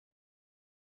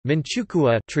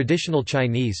Manchukuo traditional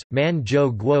Chinese,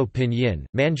 Manzhou Guo Pinyin,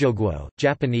 Manzhouguo,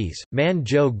 Japanese,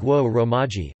 Manzhou Guo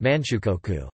Romaji,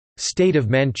 Manchukuo, State of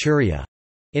Manchuria.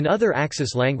 In other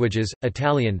Axis languages,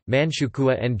 Italian,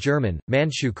 Manchukuo and German,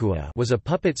 Manchukuo was a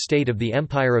puppet state of the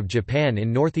Empire of Japan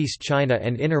in northeast China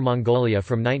and Inner Mongolia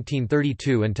from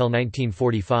 1932 until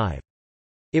 1945.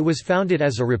 It was founded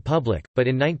as a republic, but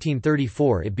in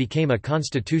 1934 it became a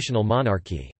constitutional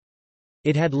monarchy.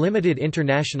 It had limited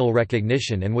international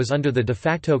recognition and was under the de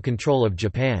facto control of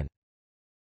Japan.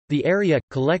 The area,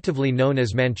 collectively known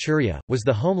as Manchuria, was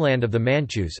the homeland of the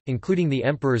Manchus, including the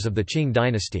emperors of the Qing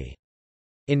dynasty.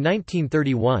 In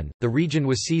 1931, the region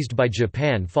was seized by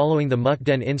Japan following the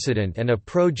Mukden incident, and a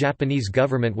pro-Japanese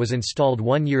government was installed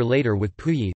 1 year later with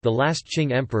Puyi, the last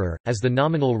Qing emperor, as the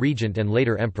nominal regent and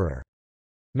later emperor.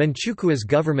 Manchukuo's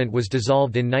government was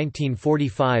dissolved in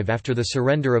 1945 after the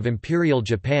surrender of Imperial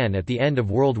Japan at the end of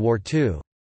World War II.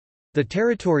 The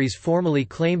territories formally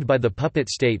claimed by the puppet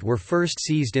state were first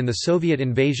seized in the Soviet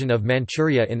invasion of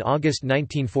Manchuria in August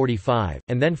 1945,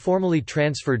 and then formally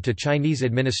transferred to Chinese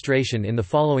administration in the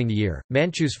following year.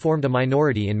 Manchus formed a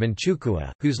minority in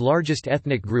Manchukuo, whose largest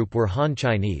ethnic group were Han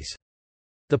Chinese.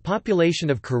 The population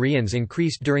of Koreans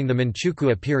increased during the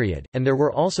Manchukuo period, and there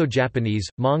were also Japanese,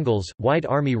 Mongols, White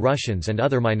Army Russians and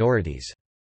other minorities.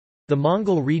 The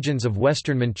Mongol regions of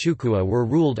western Manchukuo were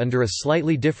ruled under a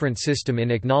slightly different system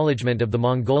in acknowledgement of the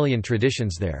Mongolian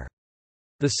traditions there.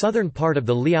 The southern part of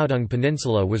the Liaodong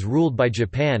Peninsula was ruled by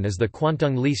Japan as the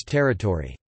Kwantung Leased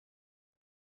Territory.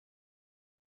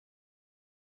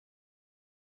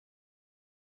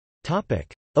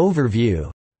 Overview.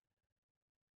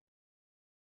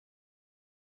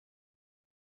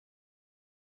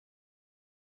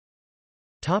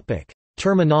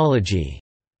 Terminology.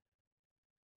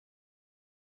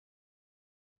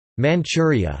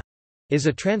 Manchuria is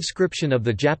a transcription of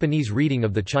the Japanese reading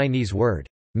of the Chinese word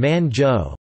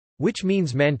Manzhou, which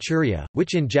means Manchuria,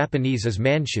 which in Japanese is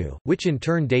Manchu, which in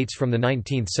turn dates from the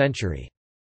 19th century.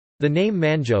 The name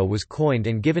Manzhou was coined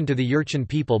and given to the Jurchen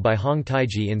people by Hong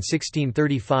Taiji in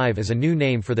 1635 as a new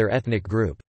name for their ethnic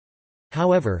group.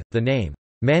 However, the name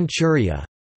Manchuria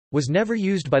was never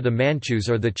used by the Manchus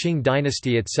or the Qing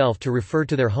dynasty itself to refer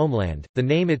to their homeland, the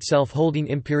name itself holding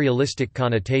imperialistic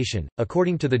connotation.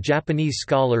 According to the Japanese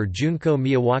scholar Junko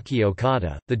Miyawaki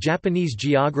Okada, the Japanese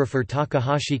geographer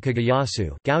Takahashi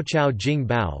Kageyasu Gaochao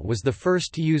Jingbao was the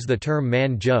first to use the term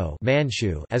Manzhou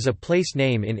Manchu as a place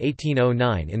name in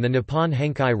 1809 in the Nippon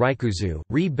Henkai Raikuzu,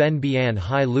 Ri Ben Bian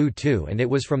Hai Lu Tu, and it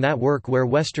was from that work where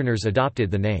Westerners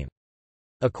adopted the name.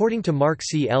 According to Mark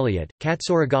C. Elliott,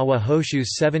 Katsuragawa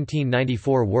Hoshu's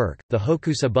 1794 work, the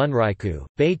Hokusa Bunraiku,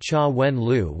 Bei Cha Wen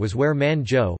Lu was where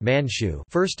Manzhou Manchu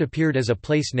first appeared as a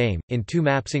place name, in two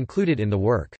maps included in the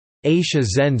work, Aisha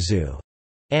Zenzu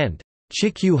and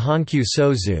Chikyu Hankyu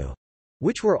Sozu,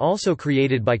 which were also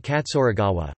created by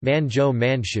Katsuragawa. Manzhou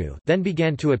Manchu then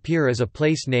began to appear as a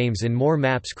place names in more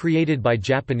maps created by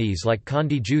Japanese like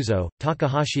Kondi Juzo,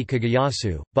 Takahashi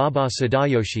Kageyasu, Baba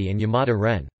Sadayoshi and Yamada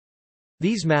Ren.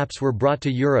 These maps were brought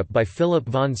to Europe by Philipp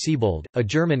von Siebold, a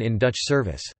German in Dutch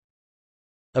service.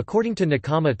 According to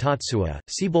Nakama Tatsuya,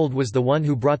 Siebold was the one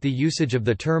who brought the usage of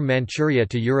the term Manchuria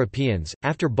to Europeans,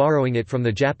 after borrowing it from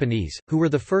the Japanese, who were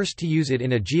the first to use it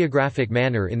in a geographic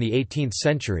manner in the 18th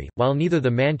century, while neither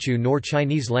the Manchu nor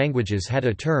Chinese languages had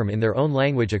a term in their own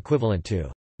language equivalent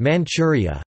to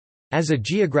Manchuria as a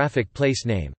geographic place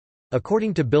name.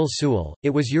 According to Bill Sewell,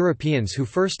 it was Europeans who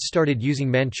first started using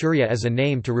Manchuria as a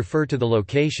name to refer to the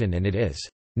location, and it is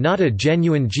not a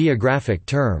genuine geographic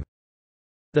term.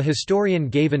 The historian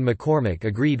Gavin McCormick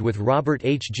agreed with Robert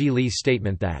H. G. Lee's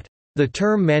statement that the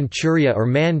term Manchuria or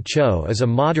Manchou is a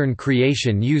modern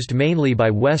creation used mainly by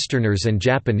Westerners and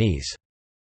Japanese,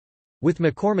 with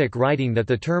McCormick writing that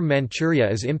the term Manchuria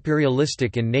is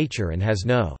imperialistic in nature and has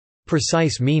no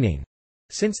precise meaning,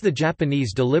 since the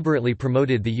Japanese deliberately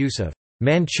promoted the use of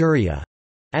Manchuria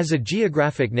as a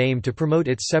geographic name to promote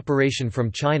its separation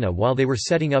from China while they were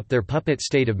setting up their puppet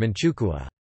state of Manchukuo.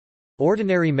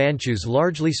 Ordinary Manchus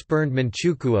largely spurned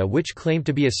Manchukuo, which claimed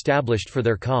to be established for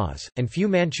their cause, and few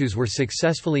Manchus were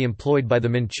successfully employed by the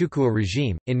Manchukuo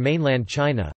regime. In mainland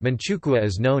China, Manchukuo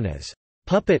is known as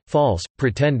puppet, false,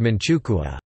 pretend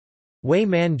Manchukuo. Wei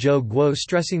Manzhou Guo,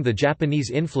 stressing the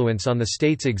Japanese influence on the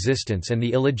state's existence and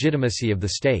the illegitimacy of the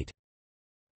state.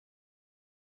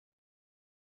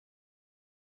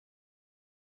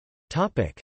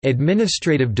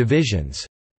 Administrative divisions.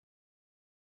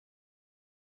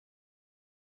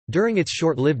 During its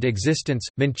short-lived existence,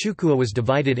 Manchukuo was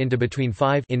divided into between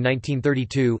 5 in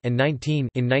 1932 and 19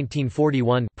 in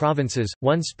 1941 provinces,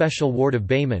 one special ward of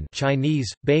Beiman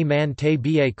Chinese, Beiman Te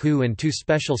Bie Ku, and two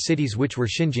special cities which were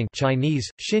Xinjiang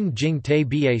Chinese, Xinjiang Te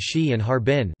Bie Shi, and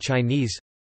Harbin Chinese,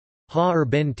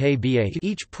 Ha-er-bin Te Bie.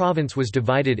 Each province was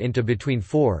divided into between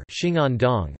 4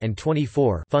 Xing'an and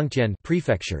 24 Fengtian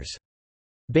prefectures.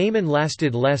 Beiman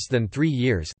lasted less than 3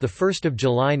 years, the 1st of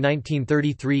July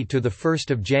 1933 to the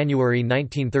 1st of January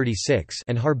 1936,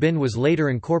 and Harbin was later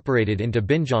incorporated into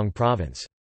Binjiang province.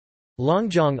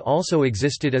 Longjiang also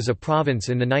existed as a province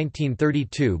in the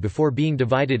 1932 before being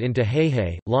divided into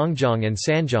Heihe, Longjiang and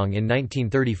Sanjiang in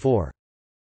 1934.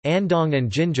 Andong and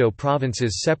Jinzhou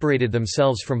provinces separated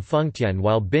themselves from Fengtian,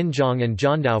 while Binjiang and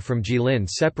Jiandao from Jilin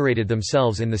separated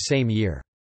themselves in the same year.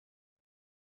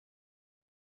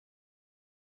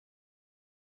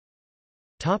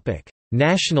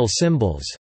 National symbols.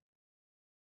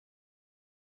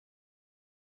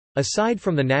 Aside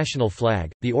from the national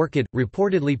flag, the orchid,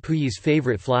 reportedly Puyi's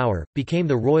favorite flower, became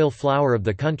the royal flower of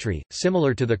the country,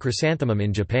 similar to the chrysanthemum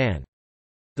in Japan.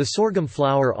 The sorghum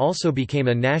flower also became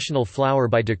a national flower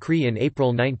by decree in April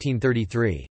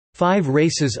 1933. 5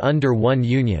 races under one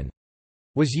union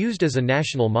was used as a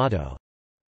national motto.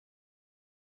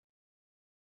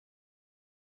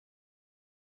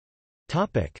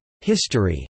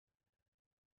 History.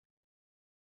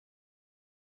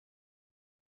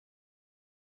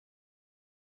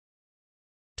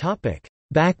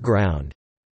 Background.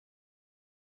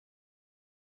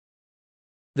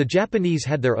 The Japanese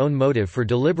had their own motive for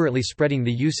deliberately spreading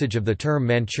the usage of the term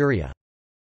Manchuria.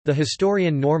 The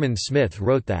historian Norman Smith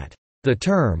wrote that, "The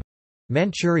term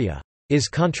Manchuria is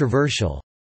controversial."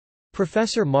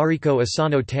 Professor Mariko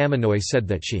Asano Tamanoi said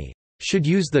that she should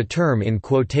use the term in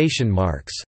quotation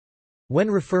marks when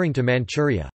referring to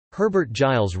Manchuria. Herbert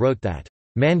Giles wrote that,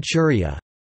 "Manchuria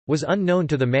was unknown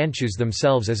to the Manchus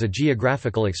themselves as a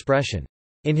geographical expression."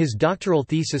 In his doctoral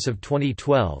thesis of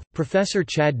 2012, Professor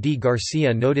Chad D.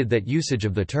 Garcia noted that usage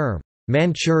of the term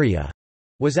Manchuria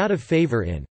was out of favor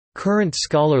in current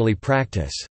scholarly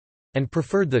practice and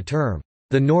preferred the term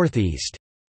the Northeast.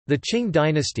 The Qing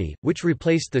dynasty, which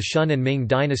replaced the Shun and Ming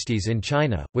dynasties in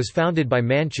China, was founded by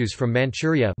Manchus from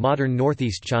Manchuria, modern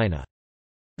northeast China.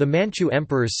 The Manchu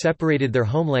emperors separated their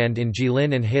homeland in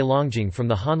Jilin and Heilongjiang from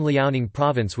the Han Liaoning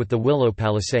province with the Willow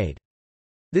Palisade.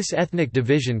 This ethnic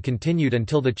division continued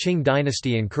until the Qing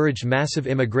dynasty encouraged massive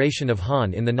immigration of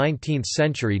Han in the 19th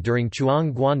century during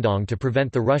Chuang Guandong to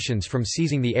prevent the Russians from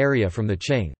seizing the area from the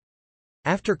Qing.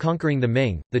 After conquering the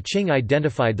Ming, the Qing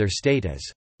identified their state as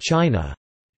China,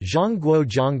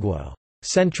 Zhongguo,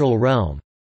 Central Realm,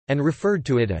 and referred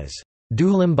to it as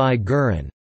Dulimbai Guren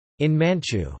in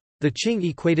Manchu. The Qing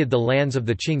equated the lands of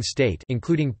the Qing state,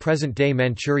 including present-day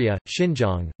Manchuria,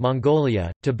 Xinjiang,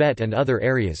 Mongolia, Tibet and other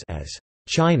areas, as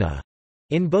China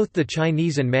in both the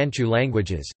Chinese and Manchu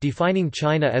languages, defining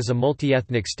China as a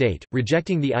multi-ethnic state,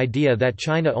 rejecting the idea that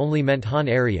China only meant Han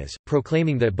areas,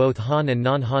 proclaiming that both Han and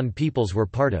non-Han peoples were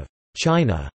part of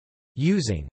China,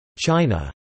 using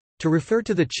China to refer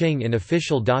to the Qing in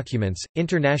official documents,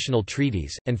 international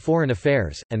treaties, and foreign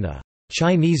affairs, and the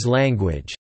Chinese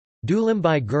language.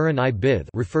 Dulimbai Guren I Bith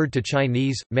referred to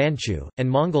Chinese, Manchu, and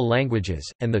Mongol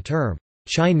languages, and the term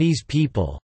Chinese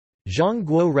people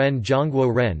Zhongguo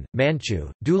Ren,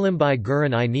 Manchu, Dulimbai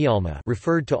Guren I Nialma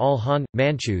referred to all Han,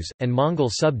 Manchus, and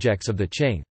Mongol subjects of the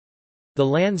Qing. The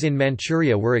lands in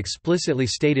Manchuria were explicitly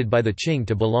stated by the Qing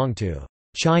to belong to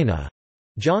China.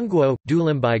 Zhongguo,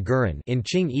 Dulimbai Guren in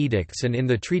Qing edicts and in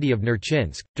the Treaty of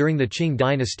Nerchinsk. During the Qing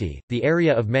dynasty, the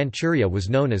area of Manchuria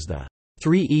was known as the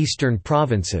Three Eastern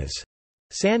Provinces.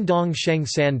 Sandong Sheng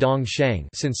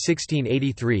since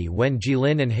 1683, when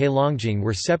Jilin and Heilongjiang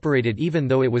were separated, even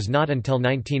though it was not until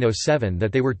 1907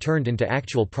 that they were turned into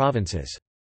actual provinces.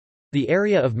 The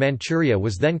area of Manchuria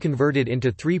was then converted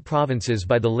into 3 provinces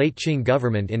by the late Qing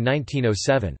government in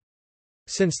 1907.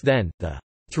 Since then, the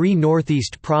 3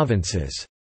 Northeast Provinces,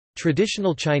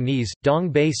 traditional Chinese,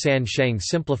 Dongbei San Sheng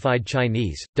simplified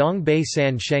Chinese, Dongbei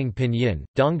San Sheng Pinyin,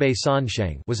 Dongbei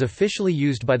Sansheng, was officially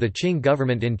used by the Qing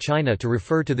government in China to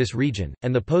refer to this region,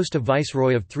 and the post of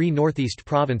viceroy of 3 northeast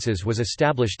provinces was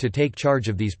established to take charge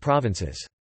of these provinces.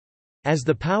 As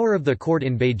the power of the court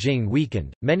in Beijing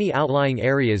weakened, many outlying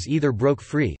areas either broke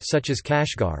free, such as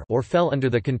Kashgar, or fell under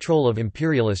the control of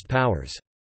imperialist powers.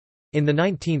 In the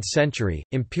 19th century,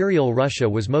 Imperial Russia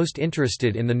was most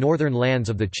interested in the northern lands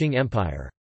of the Qing Empire.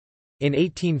 In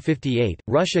 1858,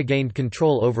 Russia gained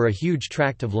control over a huge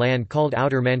tract of land called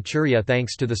Outer Manchuria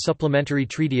thanks to the Supplementary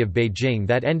Treaty of Beijing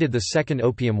that ended the Second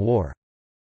Opium War.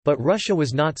 But Russia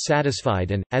was not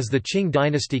satisfied and, as the Qing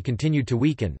dynasty continued to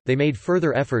weaken, they made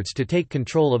further efforts to take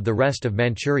control of the rest of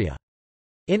Manchuria.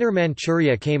 Inner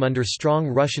Manchuria came under strong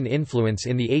Russian influence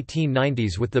in the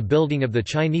 1890s with the building of the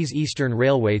Chinese Eastern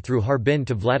Railway through Harbin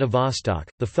to Vladivostok.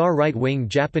 The far right-wing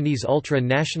Japanese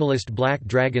ultra-nationalist Black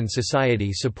Dragon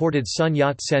Society supported Sun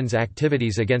Yat-sen's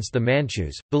activities against the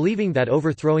Manchus, believing that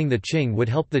overthrowing the Qing would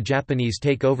help the Japanese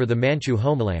take over the Manchu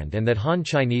homeland and that Han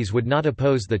Chinese would not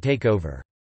oppose the takeover.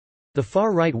 The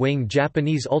far right-wing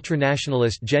Japanese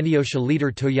ultranationalist Genyosha leader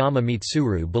Toyama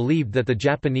Mitsuru believed that the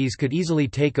Japanese could easily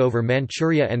take over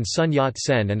Manchuria and Sun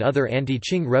Yat-sen and other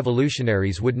anti-Qing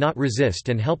revolutionaries would not resist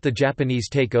and help the Japanese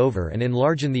take over and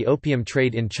enlarge the opium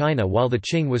trade in China while the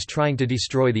Qing was trying to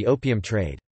destroy the opium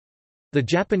trade. The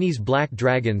Japanese Black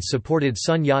Dragons supported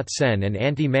Sun Yat-sen and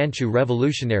anti-Manchu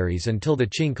revolutionaries until the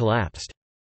Qing collapsed.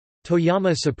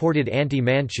 Toyama supported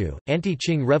anti-Manchu,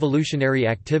 anti-Qing revolutionary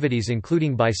activities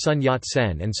including by Sun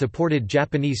Yat-sen and supported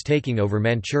Japanese taking over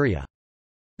Manchuria.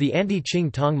 The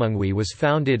anti-Qing Tongmenghui was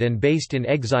founded and based in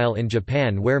exile in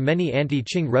Japan where many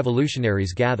anti-Qing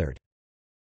revolutionaries gathered.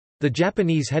 The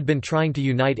Japanese had been trying to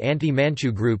unite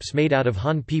anti-Manchu groups made out of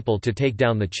Han people to take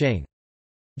down the Qing.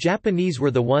 Japanese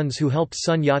were the ones who helped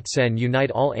Sun Yat-sen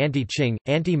unite all anti-Qing,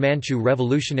 anti-Manchu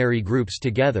revolutionary groups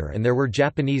together and there were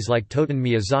Japanese like Toten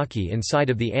Miyazaki inside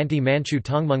of the anti-Manchu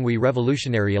Tongmenghui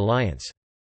Revolutionary Alliance.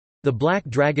 The Black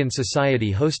Dragon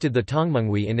Society hosted the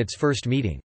Tongmenghui in its first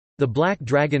meeting. The Black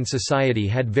Dragon Society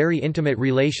had very intimate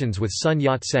relations with Sun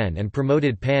Yat-sen and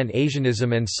promoted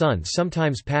Pan-Asianism and Sun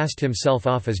sometimes passed himself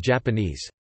off as Japanese.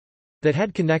 That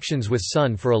had connections with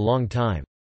Sun for a long time.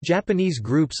 Japanese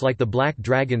groups like the Black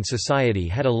Dragon Society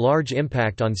had a large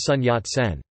impact on Sun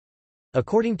Yat-sen.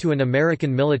 According to an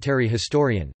American military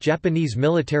historian, Japanese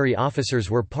military officers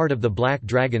were part of the Black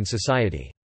Dragon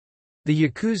Society. The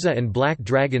Yakuza and Black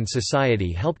Dragon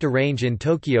Society helped arrange in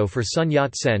Tokyo for Sun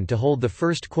Yat-sen to hold the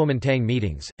first Kuomintang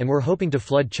meetings, and were hoping to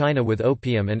flood China with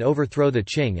opium and overthrow the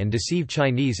Qing and deceive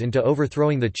Chinese into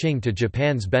overthrowing the Qing to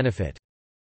Japan's benefit.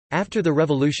 After the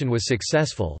revolution was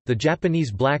successful, the Japanese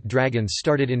Black Dragons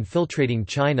started infiltrating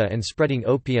China and spreading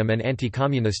opium and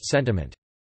anti-communist sentiment.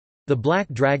 The Black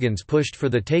Dragons pushed for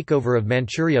the takeover of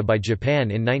Manchuria by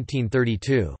Japan in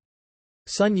 1932.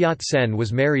 Sun Yat-sen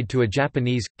was married to a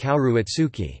Japanese, Kaoru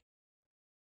Itsuki.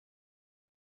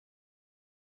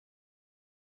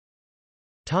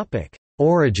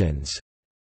 Origins.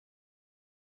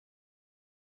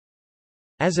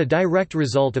 As a direct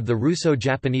result of the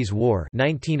Russo-Japanese War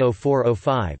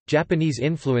 1904–05, Japanese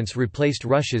influence replaced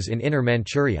Russia's in Inner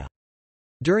Manchuria.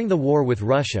 During the war with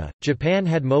Russia, Japan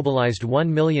had mobilized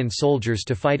 1 million soldiers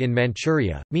to fight in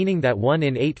Manchuria, meaning that 1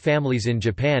 in 8 families in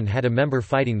Japan had a member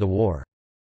fighting the war.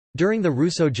 During the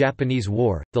Russo-Japanese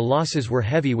War, the losses were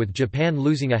heavy with Japan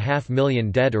losing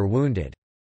 500,000 dead or wounded.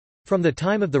 From the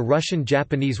time of the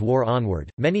Russian–Japanese War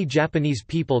onward, many Japanese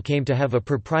people came to have a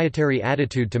proprietary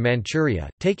attitude to Manchuria,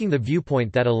 taking the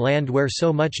viewpoint that a land where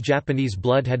so much Japanese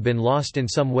blood had been lost in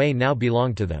some way now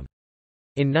belonged to them.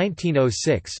 In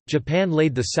 1906, Japan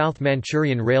laid the South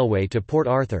Manchurian Railway to Port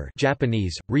Arthur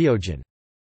 (Japanese, Ryojin).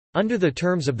 Under the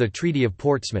terms of the Treaty of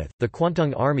Portsmouth, the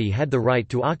Kwantung Army had the right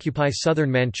to occupy southern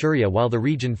Manchuria while the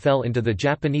region fell into the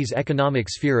Japanese economic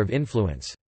sphere of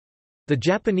influence. The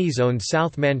Japanese-owned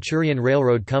South Manchurian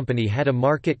Railroad Company had a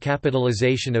market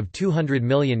capitalization of 200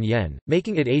 million yen,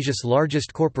 making it Asia's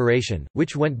largest corporation,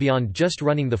 which went beyond just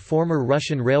running the former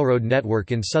Russian railroad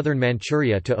network in southern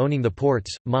Manchuria to owning the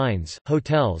ports, mines,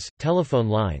 hotels, telephone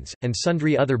lines, and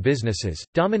sundry other businesses,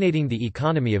 dominating the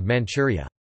economy of Manchuria.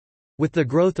 With the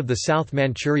growth of the South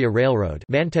Manchuria Railroad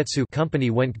Mantetsu Company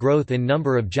went growth in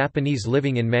number of Japanese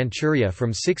living in Manchuria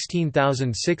from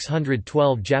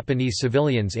 16,612 Japanese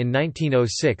civilians in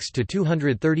 1906 to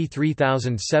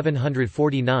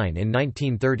 233,749 in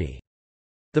 1930.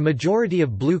 The majority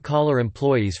of blue-collar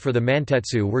employees for the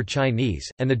Mantetsu were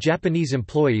Chinese, and the Japanese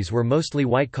employees were mostly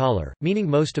white-collar, meaning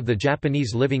most of the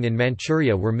Japanese living in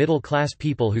Manchuria were middle-class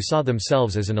people who saw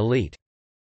themselves as an elite.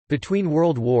 Between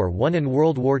World War I and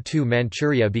World War II,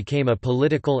 Manchuria became a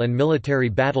political and military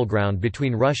battleground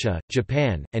between Russia,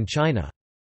 Japan, and China.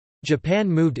 Japan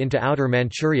moved into Outer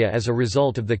Manchuria as a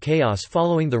result of the chaos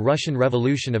following the Russian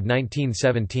Revolution of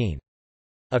 1917.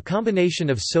 A combination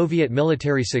of Soviet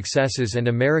military successes and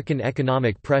American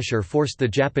economic pressure forced the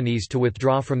Japanese to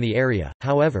withdraw from the area.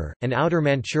 However, an Outer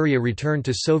Manchuria returned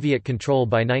to Soviet control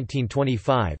by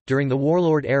 1925. During the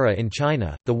warlord era in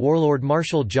China, the warlord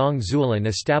Marshal Zhang Zuolin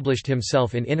established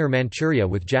himself in Inner Manchuria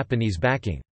with Japanese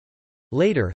backing.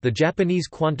 Later, the Japanese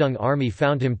Kwantung Army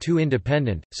found him too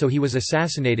independent, so he was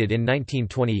assassinated in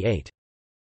 1928.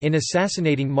 In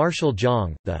assassinating Marshal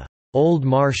Zhang, the Old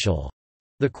Marshal.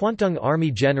 The Kwantung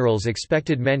Army generals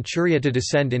expected Manchuria to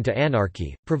descend into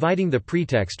anarchy, providing the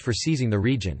pretext for seizing the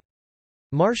region.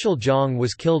 Marshal Zhang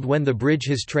was killed when the bridge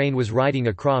his train was riding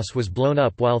across was blown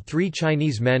up, while 3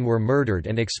 Chinese men were murdered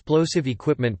and explosive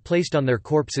equipment placed on their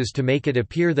corpses to make it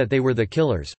appear that they were the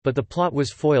killers, but the plot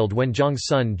was foiled when Zhang's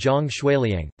son Zhang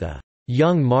Shuiliang, the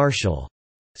young marshal,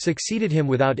 succeeded him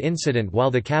without incident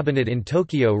while the cabinet in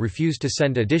Tokyo refused to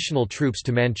send additional troops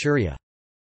to Manchuria.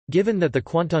 Given that the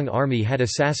Kwantung Army had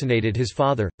assassinated his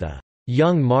father, the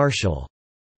young marshal,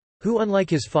 who unlike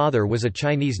his father was a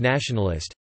Chinese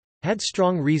nationalist, had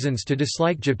strong reasons to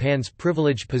dislike Japan's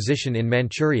privileged position in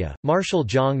Manchuria. Marshal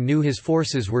Zhang knew his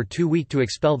forces were too weak to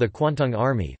expel the Kwantung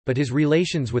Army, but his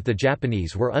relations with the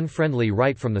Japanese were unfriendly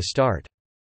right from the start.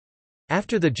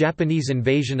 After the Japanese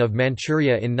invasion of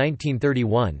Manchuria in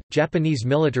 1931, Japanese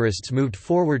militarists moved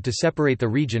forward to separate the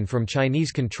region from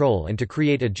Chinese control and to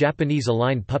create a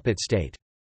Japanese-aligned puppet state.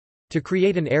 To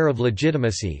create an air of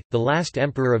legitimacy, the last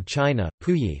emperor of China,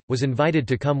 Puyi, was invited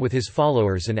to come with his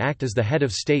followers and act as the head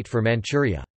of state for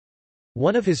Manchuria.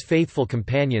 One of his faithful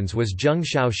companions was Zheng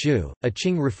Xiaoshu, a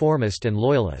Qing reformist and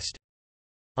loyalist.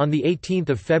 On 18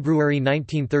 February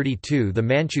 1932 the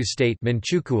Manchu state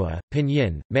Manchukuo,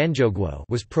 Pinyin, Manchukuo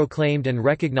was proclaimed and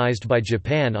recognized by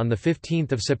Japan on 15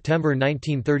 September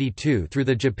 1932 through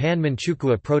the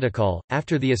Japan-Manchukuo Protocol,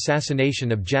 after the assassination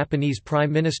of Japanese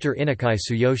Prime Minister Inukai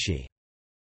Tsuyoshi.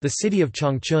 The city of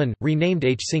Changchun, renamed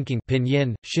Hsinking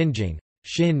Pinyin,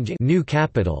 Xinjiang, new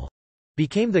capital,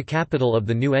 became the capital of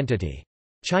the new entity.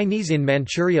 Chinese in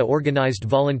Manchuria organized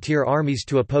volunteer armies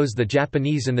to oppose the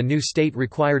Japanese, and the new state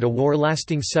required a war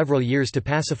lasting several years to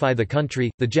pacify the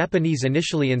country. The Japanese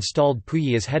initially installed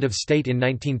Puyi as head of state in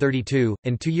 1932,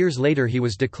 and 2 years later he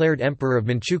was declared emperor of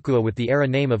Manchukuo with the era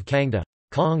name of Kangde,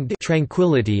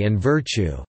 tranquility and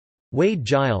virtue. Wade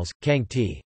Giles,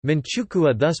 Kangti.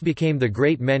 Manchukuo thus became the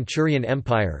Great Manchurian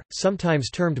Empire, sometimes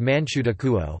termed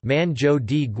Manchukuo, Manzhou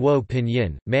di Guo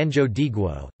Pinyin, Manzhou di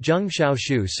Guo. Zheng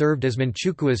Xiaoshu served as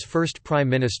Manchukuo's first prime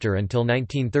minister until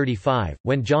 1935,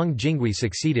 when Zhang Jingui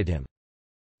succeeded him.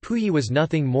 Puyi was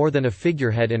nothing more than a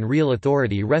figurehead, and real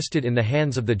authority rested in the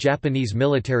hands of the Japanese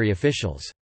military officials.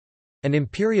 An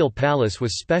imperial palace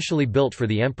was specially built for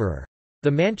the emperor. The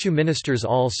Manchu ministers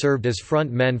all served as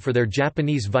front men for their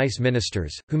Japanese vice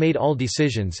ministers, who made all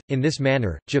decisions. In this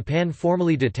manner, Japan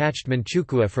formally detached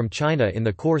Manchukuo from China in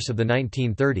the course of the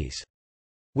 1930s.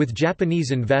 With Japanese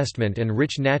investment and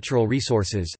rich natural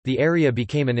resources, the area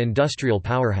became an industrial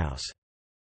powerhouse.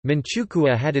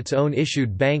 Manchukuo had its own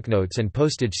issued banknotes and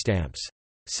postage stamps.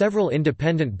 Several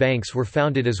independent banks were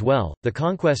founded as well. The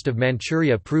conquest of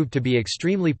Manchuria proved to be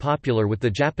extremely popular with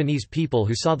the Japanese people,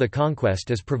 who saw the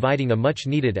conquest as providing a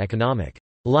much-needed economic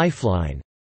lifeline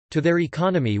to their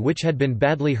economy, which had been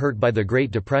badly hurt by the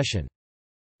Great Depression.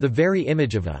 The very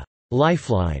image of a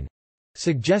lifeline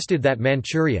suggested that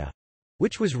Manchuria,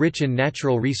 which was rich in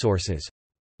natural resources,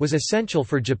 was essential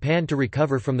for Japan to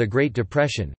recover from the Great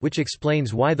Depression, which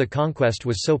explains why the conquest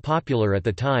was so popular at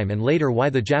the time and later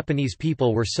why the Japanese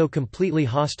people were so completely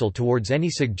hostile towards any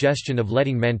suggestion of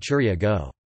letting Manchuria go.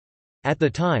 At the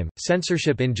time,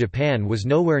 censorship in Japan was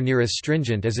nowhere near as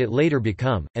stringent as it later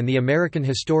became, and the American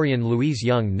historian Louise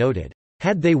Young noted,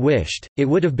 "Had they wished, it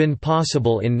would have been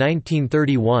possible in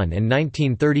 1931 and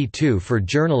 1932 for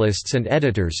journalists and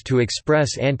editors to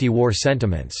express anti-war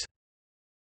sentiments."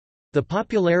 The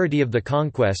popularity of the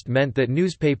conquest meant that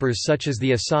newspapers such as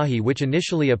the Asahi, which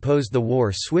initially opposed the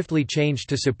war, swiftly changed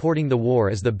to supporting the war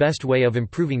as the best way of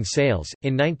improving sales.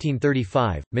 In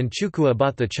 1935, Manchukuo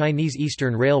bought the Chinese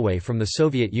Eastern Railway from the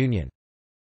Soviet Union.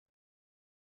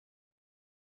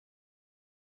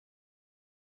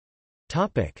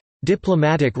 Topic: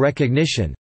 Diplomatic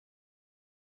recognition.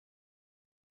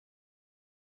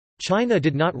 China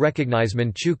did not recognize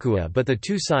Manchukuo, but the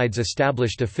two sides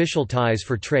established official ties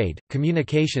for trade,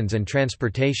 communications and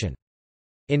transportation.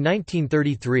 In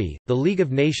 1933, the League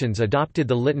of Nations adopted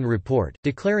the Lytton Report,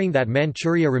 declaring that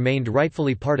Manchuria remained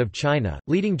rightfully part of China,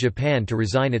 leading Japan to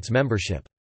resign its membership.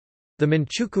 The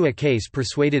Manchukuo case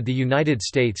persuaded the United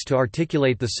States to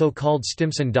articulate the so-called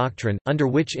Stimson Doctrine, under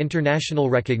which international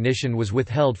recognition was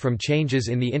withheld from changes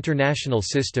in the international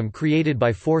system created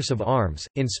by force of arms.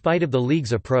 In spite of the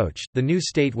League's approach, the new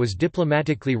state was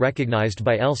diplomatically recognized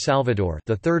by El Salvador,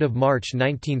 the 3rd of March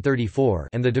 1934,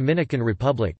 and the Dominican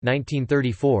Republic,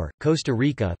 1934, Costa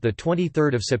Rica, the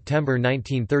 23rd of September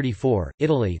 1934,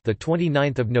 Italy, the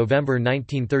 29th of November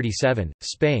 1937,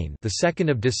 Spain, the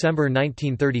 2nd of December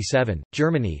 1937.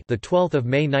 Germany, the 12th of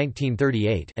May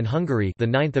 1938, and Hungary, the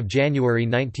 9th of January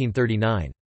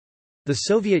 1939. The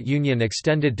Soviet Union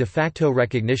extended de facto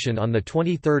recognition on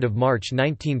 23 March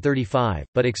 1935,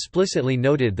 but explicitly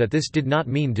noted that this did not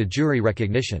mean de jure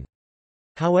recognition.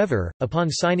 However,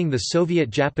 upon signing the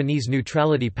Soviet-Japanese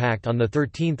Neutrality Pact on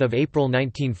 13 April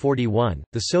 1941,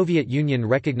 the Soviet Union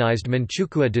recognized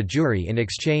Manchukuo de jure in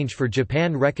exchange for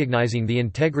Japan recognizing the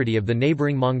integrity of the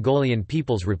neighboring Mongolian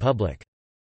People's Republic.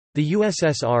 The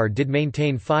USSR did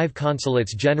maintain 5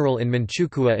 consulates general in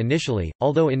Manchukuo initially,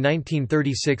 although in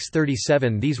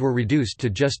 1936–37 these were reduced to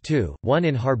just 2, one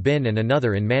in Harbin and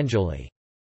another in Manzhouli.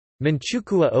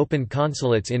 Manchukuo opened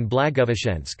consulates in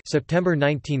Blagoveshchensk (September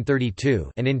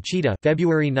 1932) and in Chita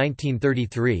 (February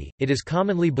 1933). It is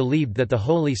commonly believed that the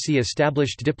Holy See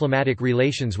established diplomatic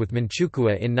relations with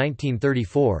Manchukuo in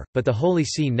 1934, but the Holy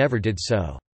See never did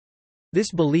so.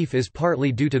 This belief is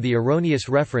partly due to the erroneous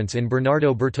reference in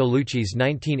Bernardo Bertolucci's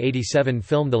 1987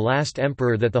 film The Last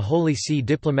Emperor that the Holy See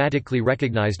diplomatically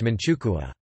recognized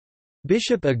Manchukuo.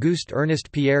 Bishop Auguste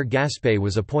Ernest Pierre Gaspé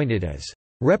was appointed as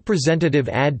representative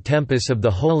ad tempus of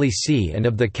the Holy See and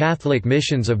of the Catholic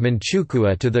missions of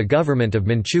Manchukuo to the government of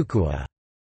Manchukuo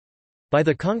by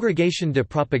the Congregation de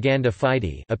Propaganda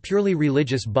Fide, a purely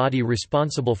religious body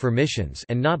responsible for missions,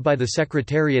 and not by the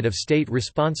Secretariat of State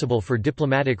responsible for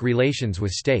diplomatic relations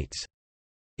with states.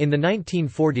 In the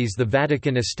 1940s the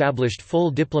Vatican established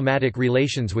full diplomatic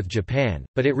relations with Japan,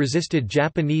 but it resisted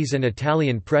Japanese and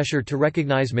Italian pressure to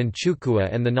recognize Manchukuo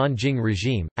and the Nanjing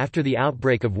regime. After the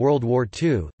outbreak of World War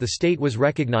II, the state was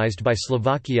recognized by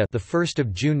Slovakia the 1st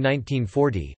of June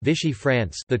 1940, Vichy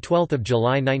France the 12th of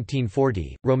July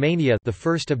 1940, Romania the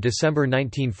 1st of December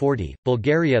 1940,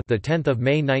 Bulgaria the 10th of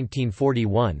May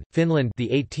 1941, Finland the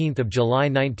 18th of July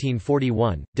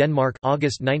 1941, Denmark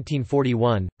August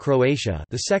 1941, Croatia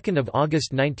the 2nd of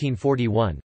August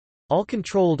 1941, all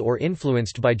controlled or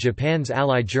influenced by Japan's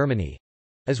ally Germany,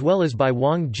 as well as by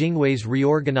Wang Jingwei's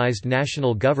reorganized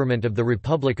National Government of the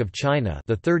Republic of China,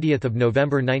 the 30th of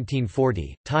November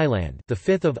 1940, Thailand, the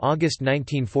 5th of August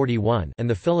 1941, and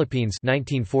the Philippines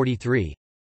 1943,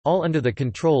 all under the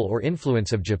control or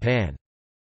influence of Japan.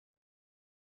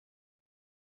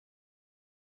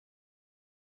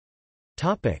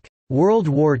 Topic: World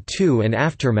War II and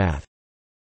aftermath.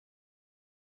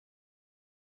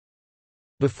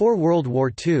 Before World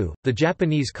War II, the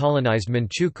Japanese colonized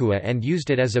Manchukuo and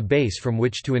used it as a base from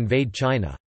which to invade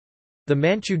China. The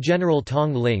Manchu general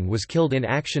Tong Ling was killed in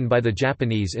action by the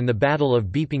Japanese in the Battle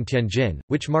of Beiping-Tianjin,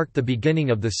 which marked the beginning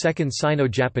of the Second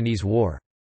Sino-Japanese War.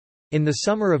 In the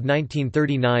summer of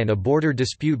 1939 a border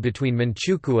dispute between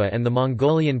Manchukuo and the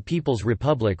Mongolian People's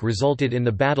Republic resulted in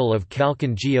the Battle of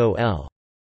Khalkhin-Gol.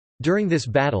 During this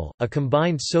battle, a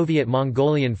combined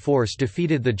Soviet-Mongolian force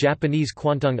defeated the Japanese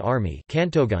Kwantung Army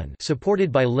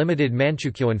supported by limited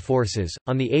Manchukuoan forces.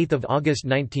 On 8 August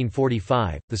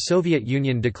 1945, the Soviet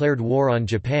Union declared war on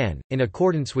Japan, in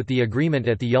accordance with the agreement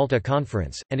at the Yalta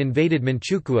Conference, and invaded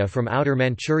Manchukuo from Outer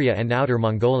Manchuria and Outer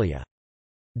Mongolia.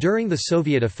 During the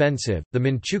Soviet offensive, the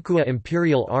Manchukuo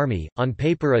Imperial Army, on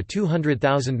paper a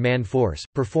 200,000-man force,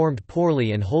 performed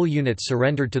poorly and whole units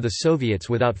surrendered to the Soviets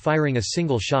without firing a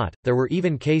single shot. There were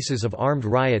even cases of armed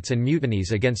riots and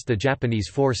mutinies against the Japanese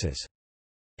forces.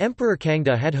 Emperor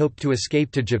Kangda had hoped to escape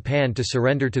to Japan to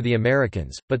surrender to the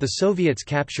Americans, but the Soviets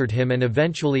captured him and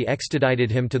eventually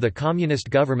extradited him to the Communist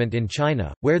government in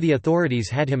China, where the authorities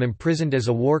had him imprisoned as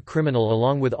a war criminal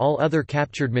along with all other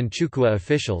captured Manchukuo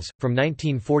officials. From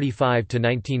 1945 to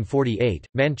 1948,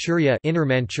 Manchuria, Inner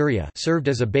Manchuria served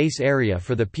as a base area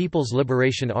for the People's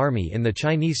Liberation Army in the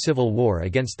Chinese Civil War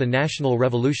against the National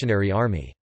Revolutionary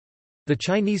Army. The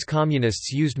Chinese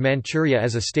Communists used Manchuria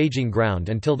as a staging ground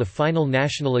until the final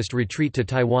nationalist retreat to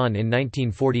Taiwan in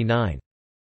 1949.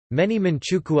 Many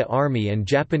Manchukuo Army and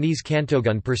Japanese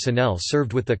Kantogun personnel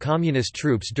served with the Communist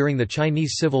troops during the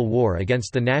Chinese Civil War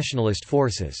against the nationalist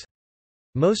forces.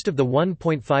 Most of the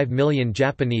 1.5 million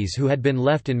Japanese who had been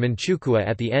left in Manchukuo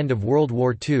at the end of World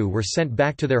War II were sent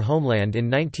back to their homeland in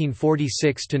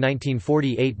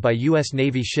 1946–1948 by U.S.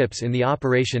 Navy ships in the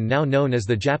operation now known as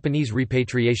the Japanese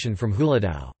Repatriation from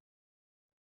Huludao.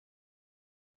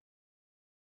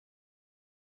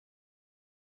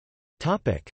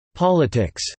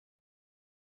 Politics.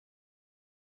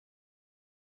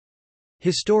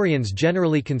 Historians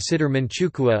generally consider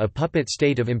Manchukuo a puppet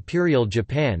state of Imperial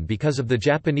Japan because of the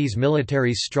Japanese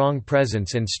military's strong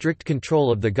presence and strict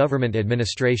control of the government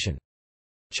administration.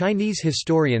 Chinese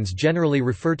historians generally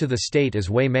refer to the state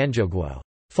as Wei Manchukuo,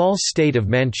 false state of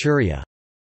Manchuria.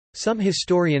 Some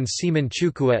historians see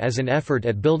Manchukuo as an effort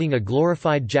at building a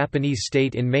glorified Japanese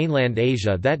state in mainland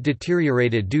Asia that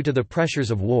deteriorated due to the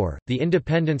pressures of war. The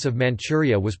independence of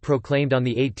Manchuria was proclaimed on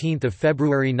 18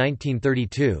 February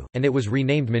 1932, and it was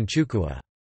renamed Manchukuo.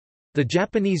 The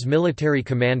Japanese military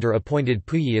commander appointed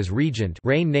Puyi as regent,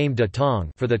 reign named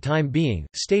Datong for the time being,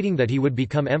 stating that he would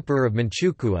become emperor of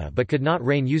Manchukuo but could not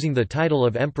reign using the title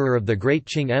of emperor of the Great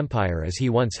Qing Empire as he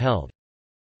once held.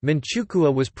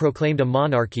 Manchukuo was proclaimed a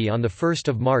monarchy on 1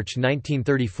 March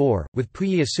 1934, with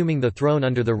Puyi assuming the throne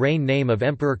under the reign name of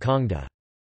Emperor Kongde.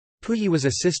 Puyi was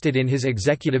assisted in his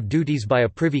executive duties by a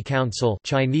Privy Council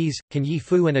Chinese,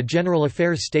 Kanyi-fu and a General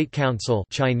Affairs State Council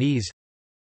Chinese.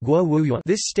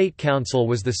 This state council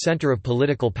was the center of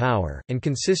political power, and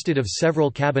consisted of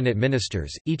several cabinet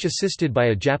ministers, each assisted by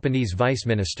a Japanese vice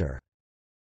minister.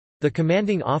 The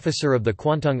commanding officer of the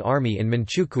Kwantung Army in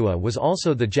Manchukuo was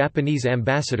also the Japanese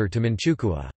ambassador to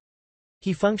Manchukuo.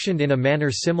 He functioned in a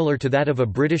manner similar to that of a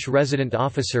British resident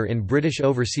officer in British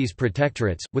overseas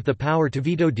protectorates, with the power to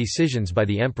veto decisions by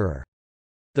the emperor.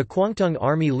 The Kwantung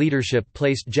Army leadership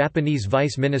placed Japanese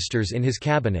vice ministers in his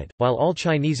cabinet, while all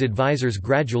Chinese advisors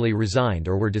gradually resigned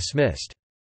or were dismissed.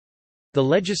 The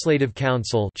Legislative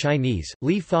Council Chinese,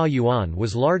 Li Fa Yuan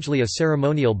was largely a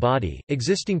ceremonial body,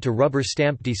 existing to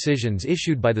rubber-stamp decisions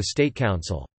issued by the State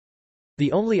Council.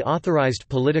 The only authorized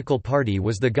political party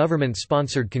was the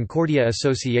government-sponsored Concordia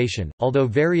Association, although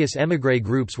various émigré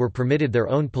groups were permitted their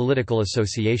own political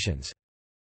associations.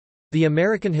 The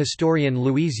American historian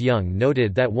Louise Young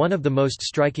noted that one of the most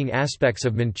striking aspects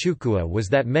of Manchukuo was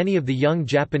that many of the young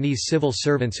Japanese civil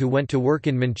servants who went to work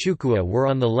in Manchukuo were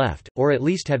on the left, or at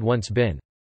least had once been.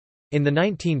 In the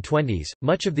 1920s,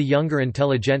 much of the younger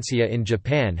intelligentsia in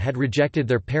Japan had rejected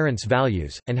their parents'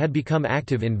 values, and had become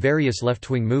active in various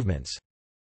left-wing movements.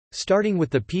 Starting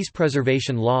with the Peace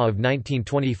Preservation Law of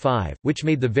 1925, which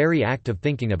made the very act of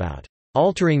thinking about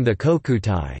altering the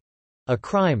kokutai a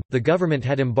crime, the government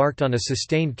had embarked on a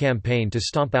sustained campaign to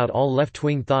stomp out all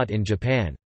left-wing thought in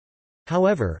Japan.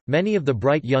 However, many of the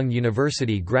bright young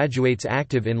university graduates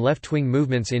active in left-wing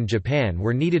movements in Japan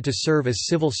were needed to serve as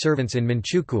civil servants in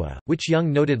Manchukuo, which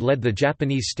Young noted led the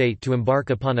Japanese state to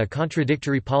embark upon a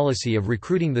contradictory policy of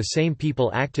recruiting the same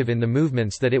people active in the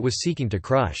movements that it was seeking to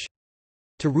crush.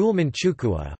 To rule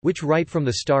Manchukuo, which right from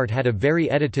the start had a very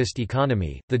elitist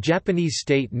economy, the Japanese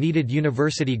state needed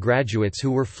university graduates who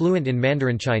were fluent in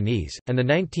Mandarin Chinese, and the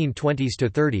 1920s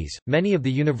to 30s, many of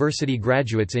the university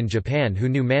graduates in Japan who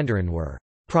knew Mandarin were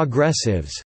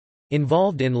progressives,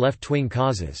 involved in left-wing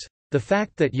causes. The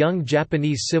fact that young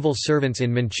Japanese civil servants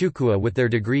in Manchukuo with their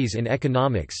degrees in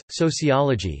economics,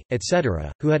 sociology,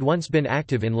 etc., who had once been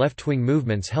active in left-wing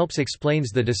movements helps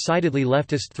explains the decidedly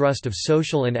leftist thrust of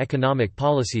social and economic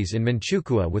policies in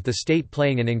Manchukuo, with the state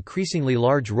playing an increasingly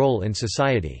large role in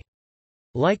society.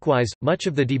 Likewise, much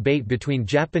of the debate between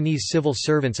Japanese civil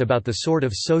servants about the sort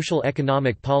of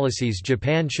social-economic policies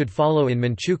Japan should follow in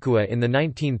Manchukuo in the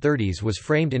 1930s was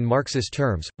framed in Marxist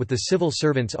terms, with the civil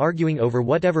servants arguing over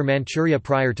whatever Manchuria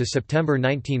prior to September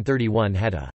 1931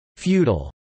 had a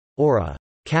 «feudal» or a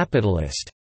 «capitalist»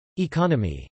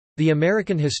 economy. The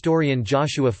American historian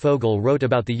Joshua Fogel wrote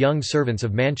about the young servants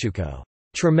of Manchukuo.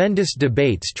 Tremendous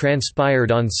debates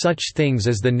transpired on such things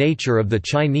as the nature of the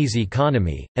Chinese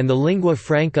economy, and the lingua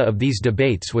franca of these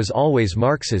debates was always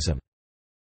Marxism.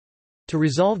 To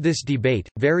resolve this debate,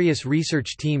 various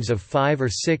research teams of 5 or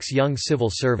 6 young civil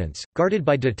servants, guarded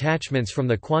by detachments from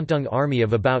the Kwantung Army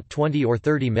of about 20 or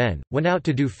 30 men, went out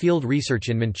to do field research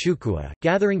in Manchukuo,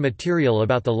 gathering material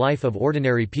about the life of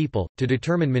ordinary people, to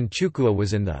determine Manchukuo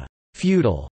was in the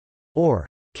 «feudal» or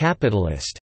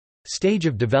 «capitalist» stage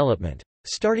of development.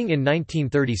 Starting in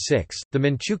 1936, the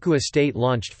Manchukuo state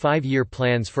launched 5-year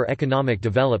plans for economic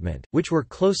development, which were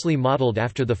closely modeled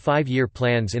after the 5-year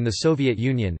plans in the Soviet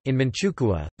Union. In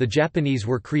Manchukuo, the Japanese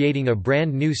were creating a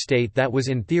brand new state that was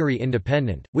in theory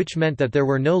independent, which meant that there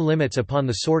were no limits upon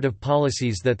the sort of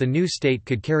policies that the new state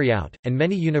could carry out, and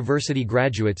many university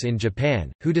graduates in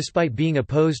Japan, who despite being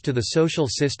opposed to the social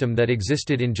system that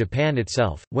existed in Japan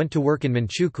itself, went to work in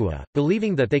Manchukuo,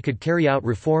 believing that they could carry out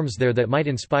reforms there that might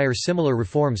inspire similar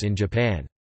reforms in Japan.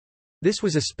 This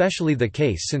was especially the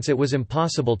case since it was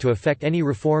impossible to effect any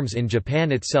reforms in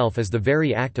Japan itself, as the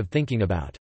very act of thinking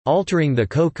about altering the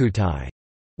kokutai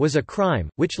was a crime,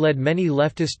 which led many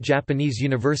leftist Japanese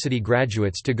university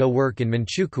graduates to go work in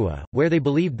Manchukuo, where they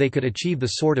believed they could achieve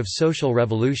the sort of social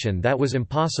revolution that was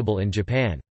impossible in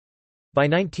Japan. By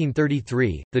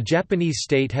 1933, the Japanese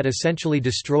state had essentially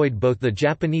destroyed both the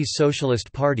Japanese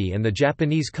Socialist Party and the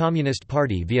Japanese Communist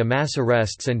Party via mass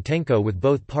arrests and tenko, with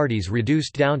both parties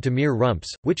reduced down to mere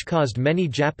rumps, which caused many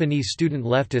Japanese student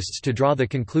leftists to draw the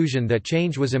conclusion that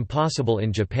change was impossible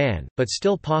in Japan, but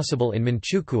still possible in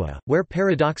Manchukuo, where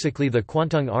paradoxically the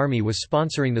Kwantung Army was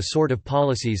sponsoring the sort of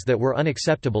policies that were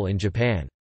unacceptable in Japan.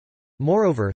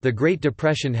 Moreover, the Great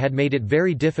Depression had made it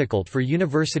very difficult for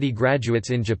university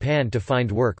graduates in Japan to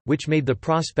find work, which made the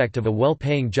prospect of a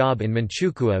well-paying job in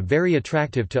Manchukuo very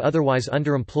attractive to otherwise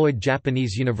underemployed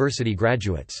Japanese university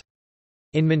graduates.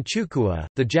 In Manchukuo,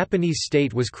 the Japanese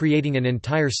state was creating an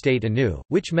entire state anew,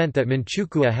 which meant that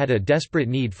Manchukuo had a desperate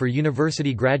need for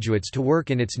university graduates to work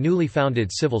in its newly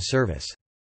founded civil service.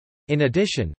 In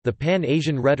addition, the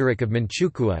Pan-Asian rhetoric of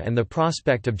Manchukuo and the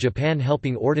prospect of Japan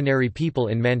helping ordinary people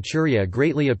in Manchuria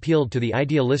greatly appealed to the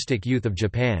idealistic youth of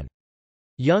Japan.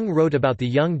 Young wrote about the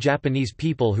young Japanese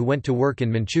people who went to work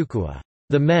in Manchukuo.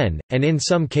 The men, and in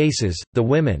some cases, the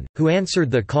women, who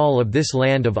answered the call of this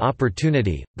land of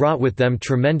opportunity, brought with them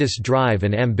tremendous drive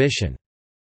and ambition.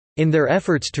 In their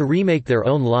efforts to remake their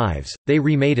own lives, they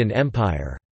remade an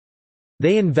empire.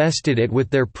 They invested it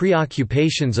with their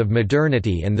preoccupations of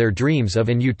modernity and their dreams of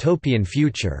an utopian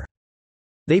future.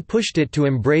 They pushed it to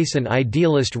embrace an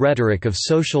idealist rhetoric of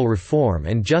social reform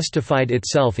and justified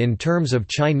itself in terms of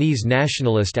Chinese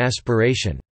nationalist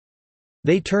aspiration.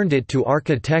 They turned it to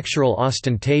architectural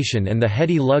ostentation and the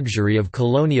heady luxury of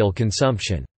colonial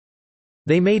consumption.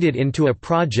 They made it into a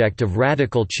project of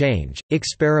radical change,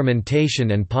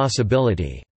 experimentation and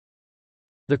possibility.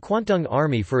 The Kwantung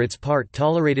Army for its part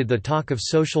tolerated the talk of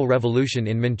social revolution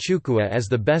in Manchukuo as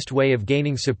the best way of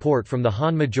gaining support from the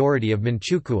Han majority of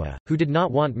Manchukuo, who did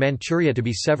not want Manchuria to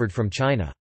be severed from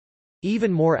China.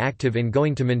 Even more active in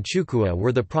going to Manchukuo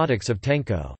were the products of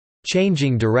tenko,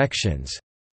 changing directions,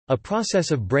 a process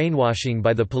of brainwashing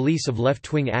by the police of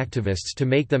left-wing activists to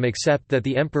make them accept that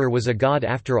the emperor was a god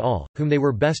after all, whom they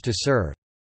were best to serve.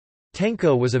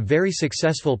 Tenko was a very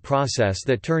successful process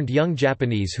that turned young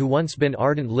Japanese who once been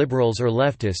ardent liberals or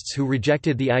leftists who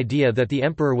rejected the idea that the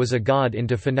emperor was a god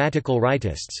into fanatical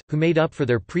rightists, who made up for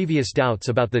their previous doubts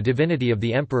about the divinity of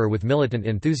the emperor with militant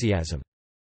enthusiasm.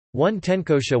 One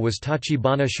tenkosha was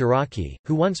Tachibana Shiraki,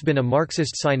 who once been a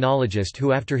Marxist sinologist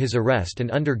who after his arrest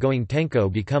and undergoing tenko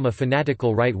become a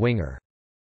fanatical right-winger.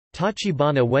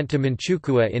 Tachibana went to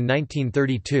Manchukuo in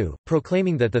 1932,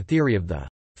 proclaiming that the theory of the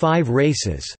five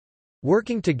races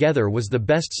working together was the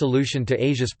best solution to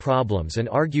Asia's problems, and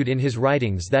argued in his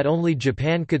writings that only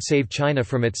Japan could save China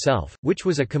from itself, which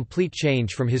was a complete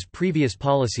change from his previous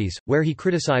policies, where he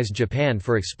criticized Japan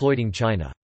for exploiting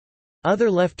China. Other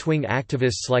left-wing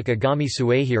activists like Agami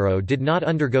Suehiro did not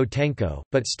undergo tenko,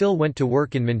 but still went to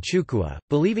work in Manchukuo,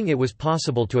 believing it was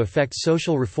possible to effect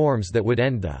social reforms that would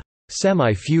end the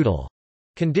semi-feudal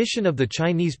condition of the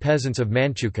Chinese peasants of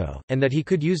Manchukuo, and that he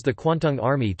could use the Kwantung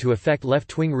Army to effect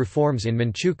left-wing reforms in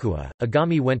Manchukuo.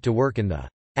 Agami went to work in the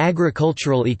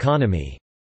agricultural economy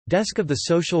desk of the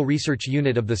Social Research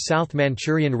Unit of the South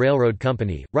Manchurian Railroad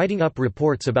Company, writing up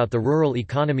reports about the rural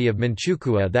economy of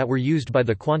Manchukuo that were used by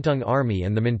the Kwantung Army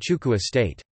and the Manchukuo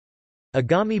state.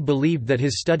 Agami believed that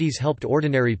his studies helped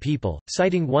ordinary people,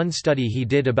 citing one study he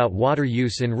did about water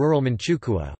use in rural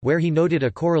Manchukuo, where he noted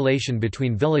a correlation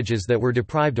between villages that were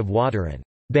deprived of water and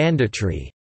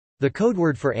banditry, the code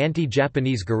word for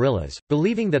anti-Japanese guerrillas,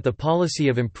 believing that the policy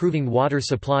of improving water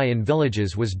supply in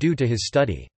villages was due to his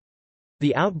study.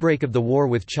 The outbreak of the war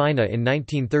with China in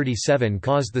 1937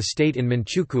 caused the state in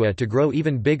Manchukuo to grow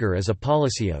even bigger as a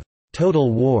policy of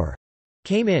total war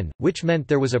came in, which meant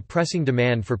there was a pressing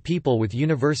demand for people with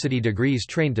university degrees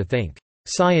trained to think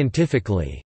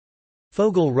scientifically.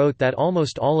 Fogel wrote that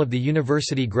almost all of the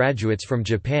university graduates from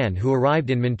Japan who arrived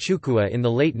in Manchukuo in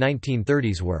the late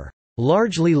 1930s were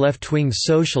largely left-wing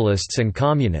socialists and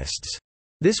communists.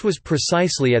 This was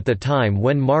precisely at the time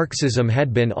when Marxism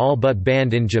had been all but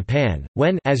banned in Japan,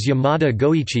 when, as Yamada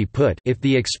Goichi put, if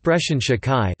the expression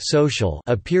shakai social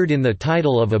appeared in the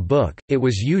title of a book, it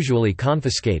was usually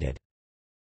confiscated.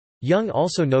 Young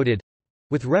also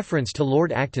noted—with reference to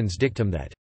Lord Acton's dictum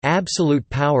that, "absolute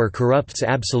power corrupts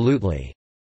absolutely,"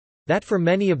 that for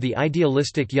many of the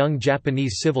idealistic young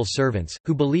Japanese civil servants,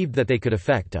 who believed that they could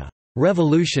effect a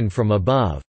revolution from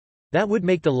above that would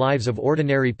make the lives of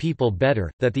ordinary people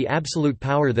better, that the absolute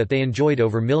power that they enjoyed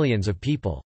over millions of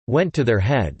people went to their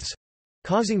heads,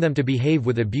 causing them to behave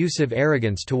with abusive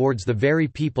arrogance towards the very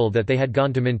people that they had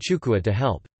gone to Manchukuo to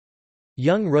help.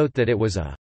 Young wrote that it was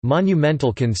a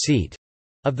monumental conceit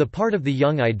of the part of the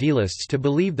young idealists to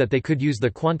believe that they could use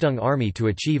the Kwantung Army to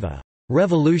achieve a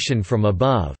revolution from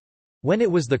above. when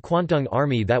it was the Kwantung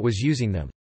Army that was using them.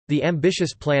 The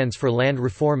ambitious plans for land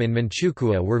reform in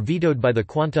Manchukuo were vetoed by the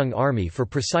Kwantung Army for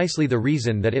precisely the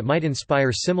reason that it might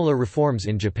inspire similar reforms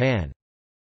in Japan.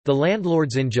 The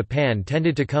landlords in Japan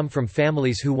tended to come from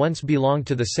families who once belonged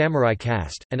to the samurai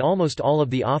caste, and almost all of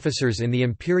the officers in the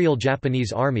Imperial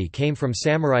Japanese Army came from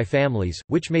samurai families,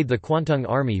 which made the Kwantung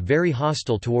Army very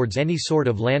hostile towards any sort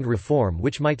of land reform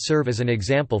which might serve as an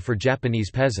example for Japanese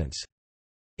peasants.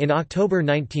 In October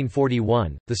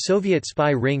 1941, the Soviet spy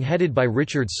ring headed by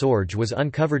Richard Sorge was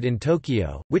uncovered in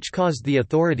Tokyo, which caused the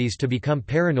authorities to become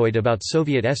paranoid about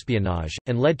Soviet espionage,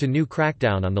 and led to new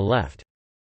crackdown on the left.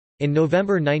 In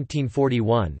November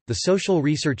 1941, the Social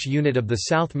Research Unit of the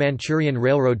South Manchurian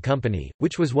Railroad Company,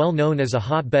 which was well known as a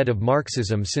hotbed of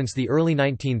Marxism since the early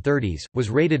 1930s,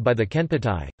 was raided by the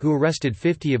Kenpatai, who arrested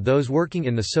 50 of those working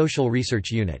in the Social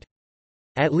Research Unit.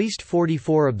 At least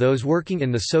 44 of those working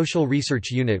in the Social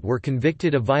Research Unit were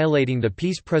convicted of violating the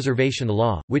Peace Preservation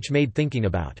Law, which made thinking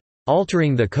about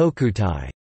altering the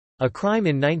kokutai a crime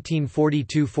in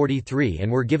 1942–43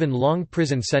 and were given long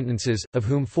prison sentences, of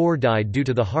whom 4 died due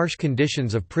to the harsh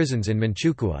conditions of prisons in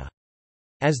Manchukuo.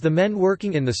 As the men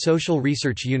working in the Social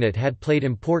Research Unit had played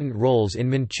important roles in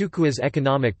Manchukuo's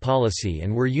economic policy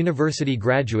and were university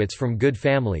graduates from good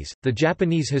families, the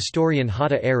Japanese historian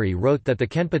Hata Eri wrote that the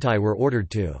Kenpatai were ordered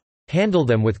to handle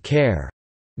them with care,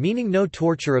 meaning no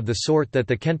torture of the sort that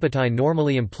the Kenpatai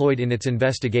normally employed in its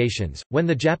investigations. When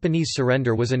the Japanese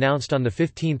surrender was announced on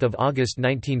 15 August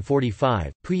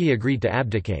 1945, Puyi agreed to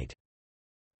abdicate.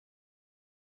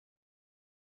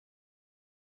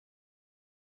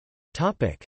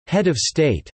 Head of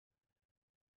state.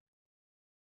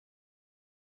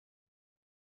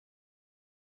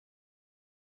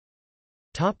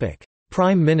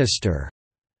 Prime Minister.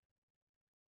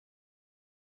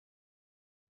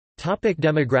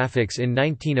 Demographics. In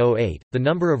 1908, the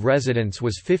number of residents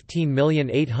was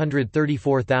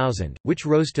 15,834,000, which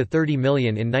rose to 30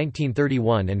 million in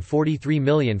 1931 and 43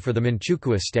 million for the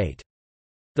Manchukuo state.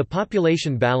 The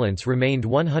population balance remained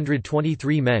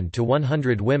 123 men to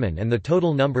 100 women, and the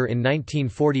total number in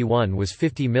 1941 was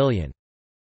 50 million.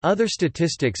 Other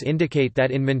statistics indicate that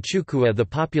in Manchukuo the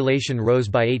population rose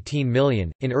by 18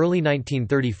 million. In early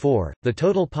 1934, the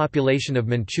total population of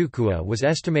Manchukuo was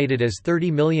estimated as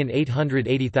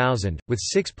 30,880,000, with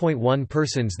 6.1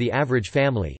 persons the average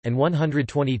family, and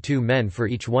 122 men for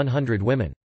each 100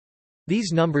 women.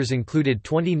 These numbers included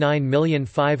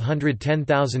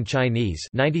 29,510,000 Chinese,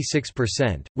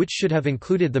 96%, which should have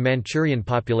included the Manchurian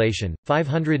population,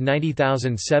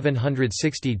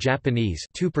 590,760 Japanese,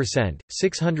 2%,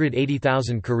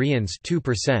 680,000 Koreans,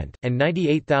 2%, and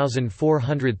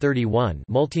 98,431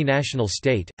 multinational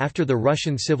state. After the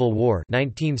Russian Civil War,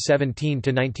 1917 to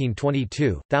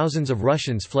 1922, thousands of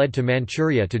Russians fled to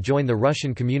Manchuria to join the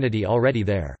Russian community already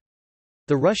there.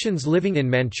 The Russians living in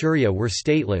Manchuria were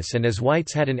stateless, and as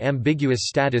whites had an ambiguous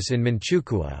status in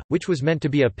Manchukuo, which was meant to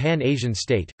be a pan-Asian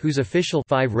state, whose official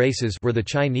 5 races were the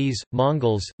Chinese,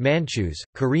 Mongols, Manchus,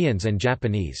 Koreans and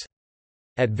Japanese.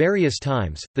 At various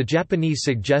times, the Japanese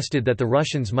suggested that the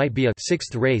Russians might be a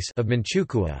 6th race of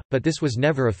Manchukuo, but this was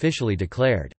never officially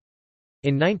declared.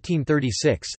 In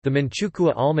 1936, the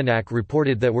Manchukuo Almanac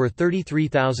reported that were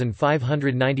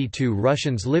 33,592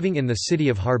 Russians living in the city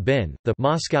of Harbin, the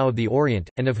Moscow of the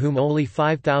Orient, and of whom only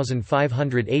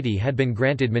 5,580 had been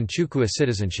granted Manchukuo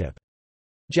citizenship.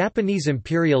 Japanese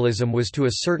imperialism was to a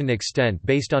certain extent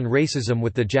based on racism,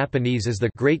 with the Japanese as the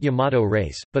Great Yamato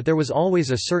race, but there was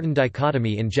always a certain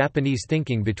dichotomy in Japanese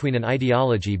thinking between an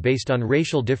ideology based on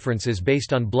racial differences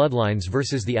based on bloodlines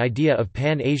versus the idea of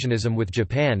Pan-Asianism, with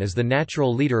Japan as the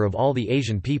natural leader of all the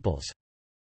Asian peoples.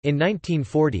 In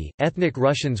 1940, ethnic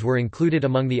Russians were included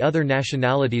among the other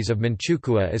nationalities of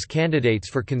Manchukuo as candidates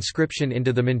for conscription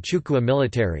into the Manchukuo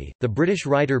military. The British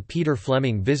writer Peter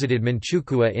Fleming visited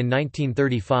Manchukuo in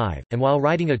 1935, and while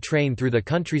riding a train through the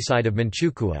countryside of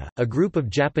Manchukuo, a group of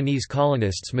Japanese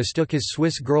colonists mistook his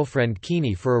Swiss girlfriend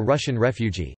Kini for a Russian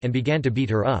refugee, and began to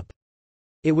beat her up.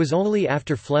 It was only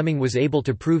after Fleming was able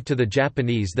to prove to the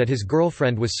Japanese that his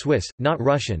girlfriend was Swiss, not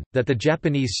Russian, that the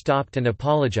Japanese stopped and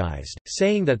apologized,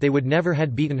 saying that they would never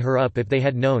had beaten her up if they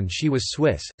had known she was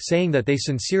Swiss, saying that they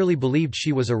sincerely believed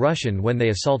she was a Russian when they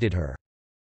assaulted her.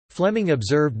 Fleming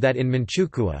observed that in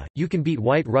Manchukuo, you can beat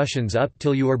white Russians up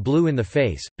till you are blue in the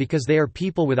face, because they are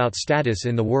people without status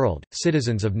in the world,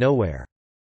 citizens of nowhere.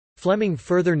 Fleming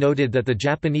further noted that the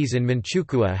Japanese in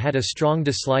Manchukuo had a strong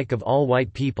dislike of all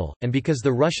white people, and because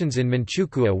the Russians in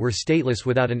Manchukuo were stateless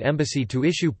without an embassy to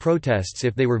issue protests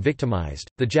if they were victimized,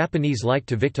 the Japanese liked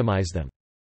to victimize them.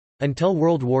 Until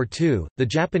World War II, the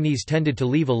Japanese tended to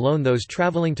leave alone those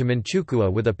traveling to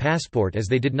Manchukuo with a passport, as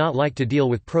they did not like to deal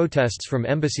with protests from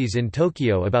embassies in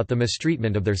Tokyo about the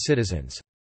mistreatment of their citizens.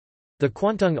 The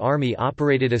Kwantung Army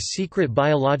operated a secret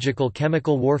biological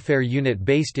chemical warfare unit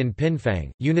based in Pinfang,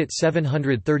 Unit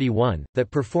 731, that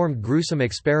performed gruesome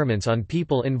experiments on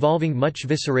people involving much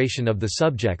visceration of the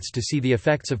subjects to see the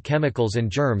effects of chemicals and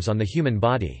germs on the human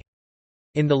body.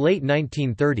 In the late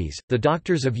 1930s, the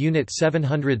doctors of Unit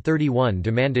 731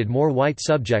 demanded more white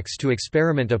subjects to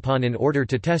experiment upon in order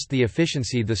to test the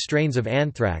efficiency the strains of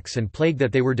anthrax and plague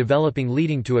that they were developing,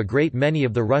 leading to a great many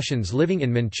of the Russians living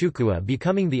in Manchukuo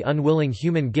becoming the unwilling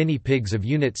human guinea pigs of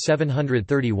Unit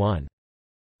 731.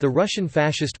 The Russian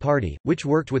Fascist Party, which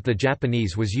worked with the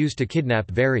Japanese, was used to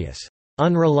kidnap various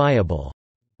unreliable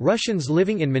Russians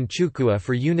living in Manchukuo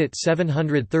for Unit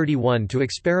 731 to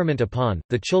experiment upon.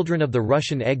 The children of the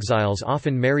Russian exiles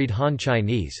often married Han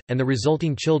Chinese, and the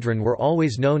resulting children were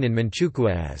always known in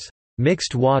Manchukuo as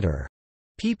mixed water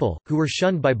people, who were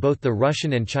shunned by both the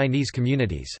Russian and Chinese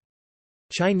communities.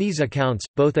 Chinese accounts,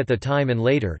 both at the time and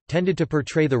later, tended to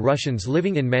portray the Russians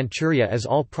living in Manchuria as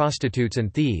all prostitutes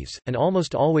and thieves, and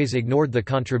almost always ignored the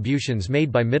contributions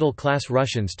made by middle-class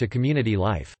Russians to community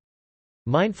life.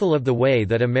 Mindful of the way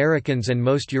that Americans and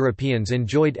most Europeans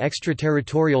enjoyed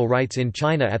extraterritorial rights in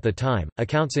China at the time,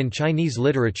 accounts in Chinese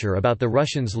literature about the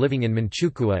Russians living in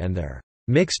Manchukuo and their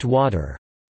mixed water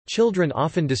children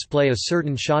often display a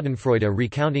certain schadenfreude,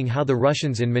 recounting how the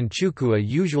Russians in Manchukuo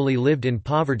usually lived in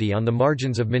poverty on the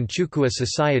margins of Manchukuo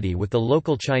society, with the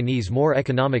local Chinese more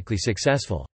economically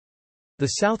successful.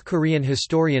 The South Korean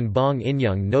historian Bong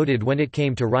In-young noted, when it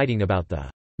came to writing about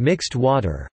the mixed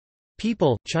water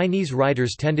people, Chinese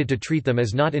writers tended to treat them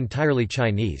as not entirely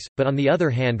Chinese, but on the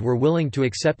other hand were willing to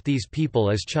accept these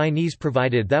people as Chinese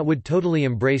provided that would totally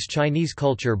embrace Chinese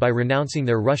culture by renouncing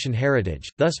their Russian heritage,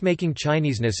 thus making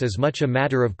Chineseness as much a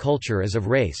matter of culture as of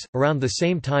race. Around the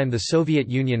same time, the Soviet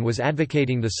Union was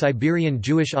advocating the Siberian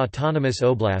Jewish Autonomous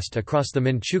Oblast across the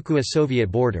Manchukuo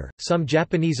Soviet border. Some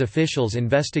Japanese officials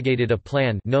investigated a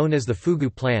plan known as the Fugu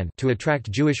Plan to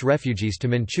attract Jewish refugees to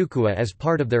Manchukuo as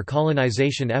part of their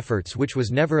colonization efforts, which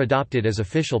was never adopted as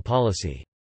official policy.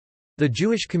 The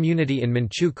Jewish community in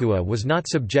Manchukuo was not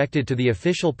subjected to the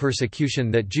official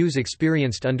persecution that Jews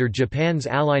experienced under Japan's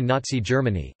ally Nazi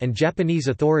Germany, and Japanese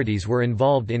authorities were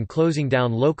involved in closing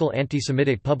down local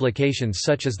anti-Semitic publications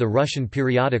such as the Russian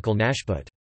periodical Nashput.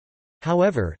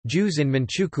 However, Jews in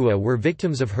Manchukuo were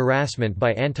victims of harassment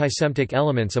by anti-Semitic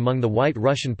elements among the white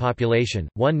Russian population,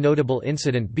 one notable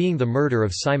incident being the murder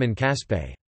of Simon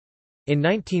Kaspay. In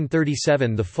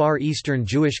 1937, the Far Eastern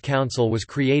Jewish Council was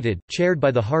created, chaired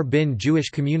by the Harbin Jewish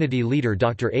community leader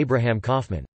Dr. Abraham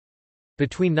Kaufman.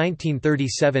 Between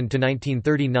 1937 to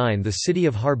 1939, the city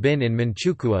of Harbin in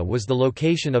Manchukuo was the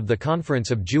location of the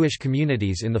Conference of Jewish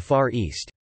Communities in the Far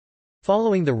East.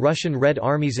 Following the Russian Red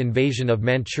Army's invasion of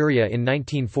Manchuria in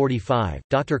 1945,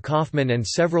 Dr. Kaufman and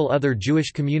several other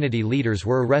Jewish community leaders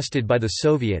were arrested by the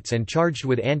Soviets and charged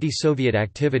with anti-Soviet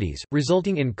activities,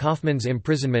 resulting in Kaufman's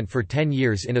imprisonment for 10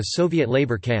 years in a Soviet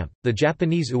labor camp. The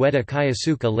Japanese Ueda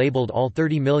Kyosuke labeled all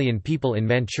 30 million people in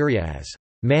Manchuria as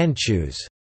Manchus,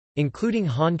 including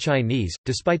Han Chinese,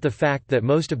 despite the fact that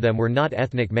most of them were not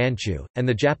ethnic Manchu, and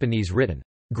the Japanese written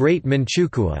Great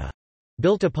Manchukuo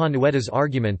built upon Ueda's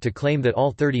argument to claim that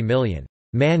all 30 million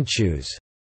Manchus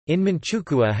in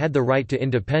Manchukuo had the right to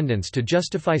independence to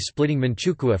justify splitting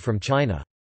Manchukuo from China.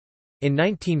 In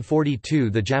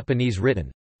 1942, the Japanese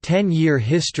written 10-year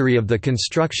history of the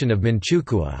construction of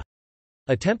Manchukuo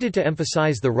attempted to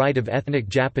emphasize the right of ethnic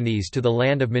Japanese to the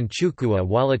land of Manchukuo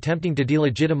while attempting to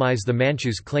delegitimize the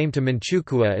Manchus' claim to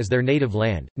Manchukuo as their native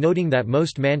land, noting that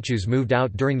most Manchus moved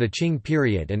out during the Qing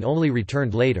period and only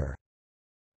returned later.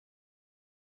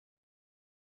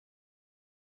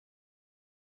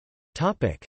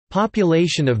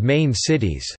 Population of main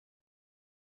cities.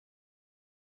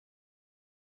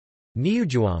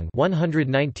 Niujuang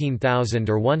 119,000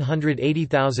 or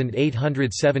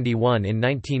 180,871 in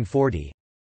 1940.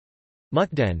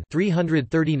 Mukden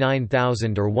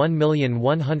 339,000 or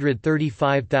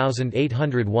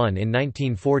 1,135,801 in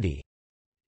 1940.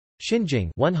 Xinjiang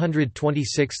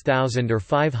 126,000 or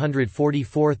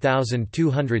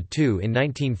 544,202 in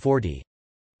 1940.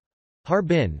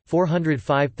 Harbin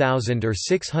 405,000 or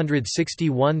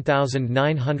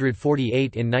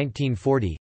 661,948 in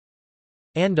 1940.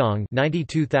 Andong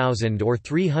 92,000 or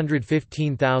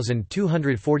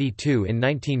 315,242 in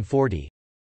 1940.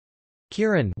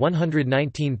 Kirin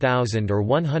 119,000 or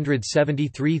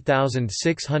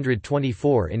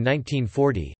 173,624 in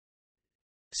 1940.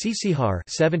 Sisihar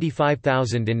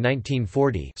 75,000 in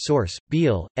 1940. Source: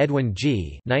 Beale, Edwin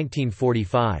G.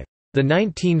 1945. The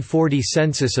 1940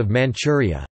 Census of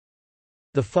Manchuria.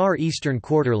 The Far Eastern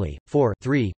Quarterly, 4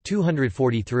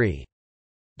 243.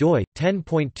 doi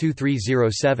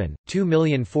 10.2307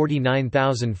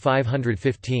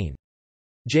 2049515.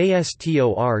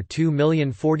 JSTOR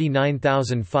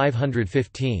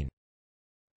 2049515.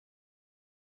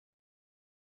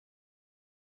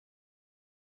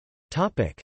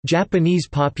 Topic: Japanese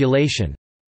population.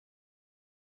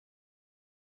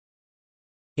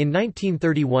 In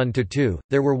 1931–2,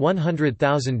 there were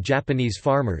 100,000 Japanese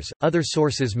farmers. Other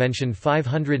sources mention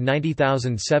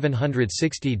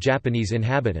 590,760 Japanese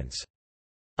inhabitants.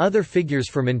 Other figures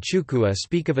for Manchukuo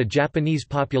speak of a Japanese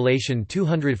population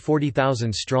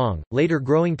 240,000 strong, later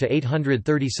growing to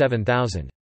 837,000.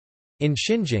 In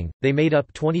Xinjiang, they made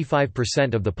up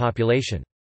 25% of the population.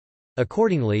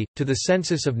 Accordingly, to the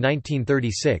census of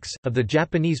 1936, of the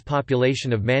Japanese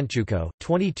population of Manchukuo,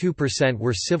 22%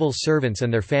 were civil servants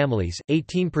and their families,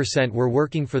 18% were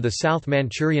working for the South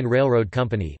Manchurian Railroad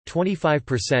Company,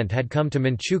 25% had come to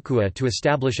Manchukuo to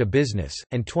establish a business,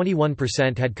 and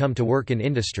 21% had come to work in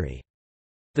industry.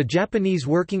 The Japanese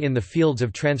working in the fields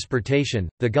of transportation,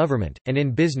 the government, and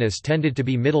in business tended to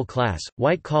be middle-class,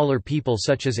 white-collar people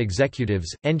such as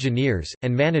executives, engineers,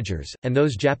 and managers, and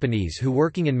those Japanese who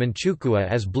working in Manchukuo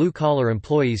as blue-collar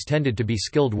employees tended to be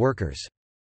skilled workers.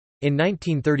 In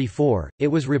 1934, it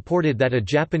was reported that a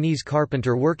Japanese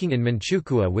carpenter working in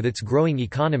Manchukuo with its growing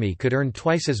economy could earn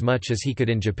twice as much as he could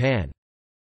in Japan.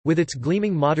 With its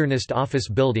gleaming modernist office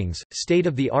buildings,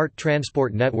 state-of-the-art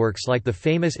transport networks like the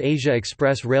famous Asia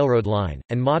Express Railroad line,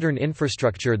 and modern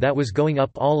infrastructure that was going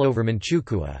up all over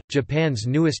Manchukuo, Japan's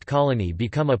newest colony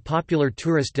became a popular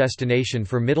tourist destination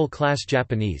for middle-class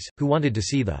Japanese, who wanted to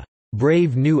see the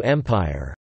brave new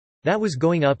empire that was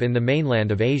going up in the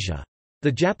mainland of Asia.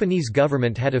 The Japanese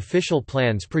government had official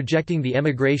plans projecting the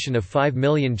emigration of 5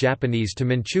 million Japanese to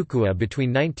Manchukuo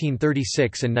between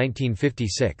 1936 and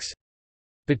 1956.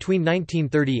 Between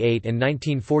 1938 and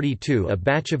 1942 a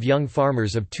batch of young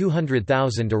farmers of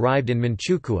 200,000 arrived in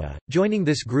Manchukuo. Joining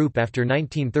this group after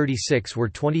 1936 were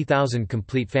 20,000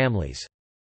 complete families.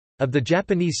 Of the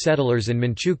Japanese settlers in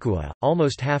Manchukuo,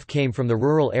 almost half came from the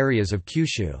rural areas of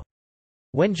Kyushu.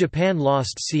 When Japan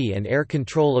lost sea and air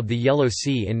control of the Yellow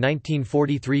Sea in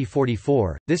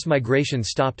 1943–44, this migration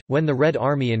stopped. When the Red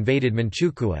Army invaded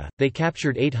Manchukuo, they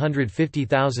captured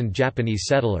 850,000 Japanese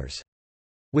settlers.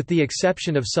 With the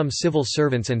exception of some civil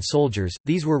servants and soldiers,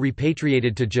 these were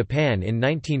repatriated to Japan in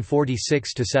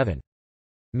 1946–7.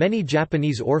 Many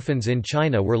Japanese orphans in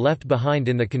China were left behind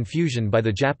in the confusion by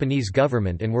the Japanese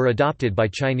government and were adopted by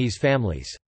Chinese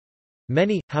families.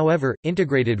 Many, however,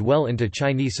 integrated well into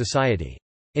Chinese society.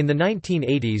 In the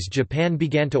 1980s Japan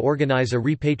began to organize a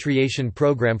repatriation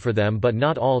program for them, but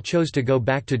not all chose to go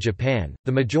back to Japan.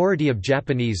 The majority of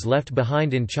Japanese left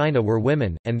behind in China were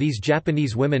women, and these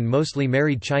Japanese women mostly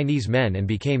married Chinese men and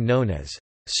became known as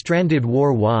stranded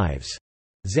war wives,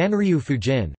 Zanryu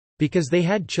Fujin. Because they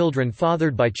had children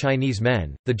fathered by Chinese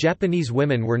men, the Japanese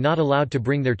women were not allowed to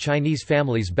bring their Chinese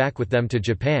families back with them to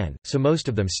Japan, so most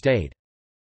of them stayed.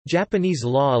 Japanese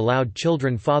law allowed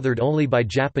children fathered only by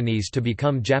Japanese to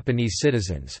become Japanese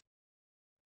citizens.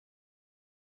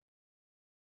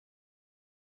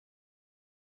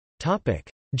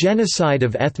 Genocide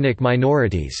of ethnic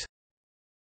minorities.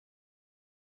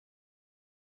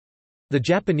 The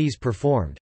Japanese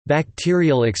performed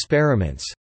bacterial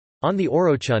experiments on the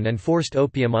Orochun and forced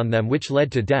opium on them, which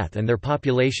led to death and their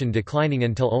population declining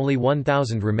until only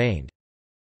 1,000 remained.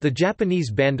 The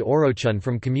Japanese banned Orochun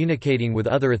from communicating with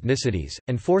other ethnicities,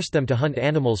 and forced them to hunt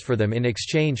animals for them in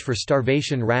exchange for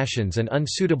starvation rations and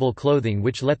unsuitable clothing,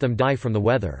 which let them die from the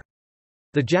weather.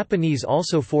 The Japanese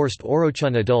also forced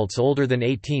Orochun adults older than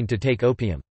 18 to take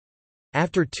opium.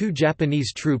 After 2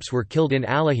 Japanese troops were killed in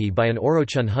Alahi by an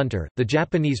Orochun hunter, the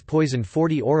Japanese poisoned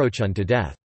 40 Orochun to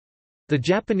death. The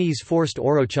Japanese forced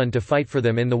Orochun to fight for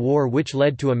them in the war, which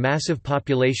led to a massive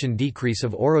population decrease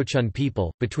of Orochun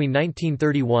people. Between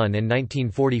 1931 and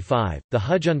 1945, the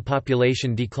Hujun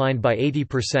population declined by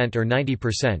 80% or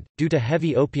 90%, due to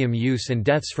heavy opium use and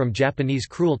deaths from Japanese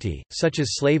cruelty, such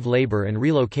as slave labor and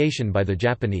relocation by the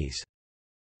Japanese.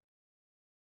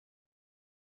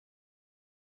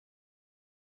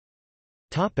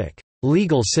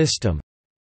 Legal system.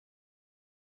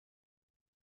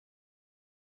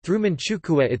 Through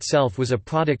Manchukuo itself was a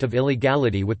product of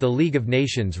illegality, with the League of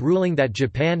Nations ruling that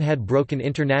Japan had broken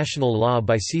international law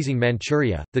by seizing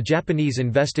Manchuria. The Japanese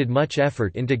invested much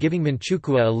effort into giving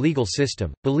Manchukuo a legal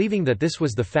system, believing that this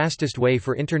was the fastest way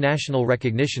for international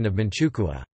recognition of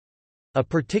Manchukuo. A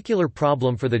particular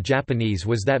problem for the Japanese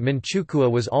was that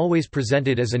Manchukuo was always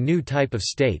presented as a new type of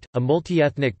state, a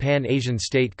multi-ethnic pan-Asian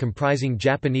state comprising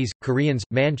Japanese, Koreans,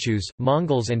 Manchus,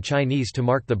 Mongols and Chinese to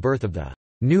mark the birth of the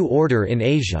new order in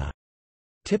Asia.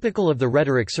 Typical of the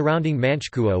rhetoric surrounding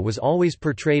Manchukuo was always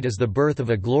portrayed as the birth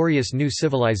of a glorious new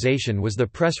civilization was the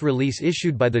press release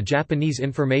issued by the Japanese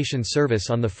Information Service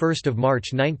on 1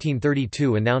 March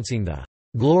 1932 announcing the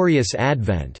glorious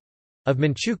advent of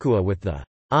Manchukuo with the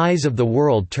eyes of the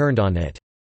world turned on it,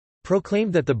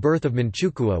 proclaimed that the birth of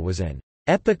Manchukuo was an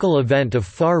epical event of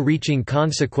far-reaching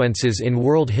consequences in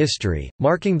world history,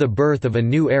 marking the birth of a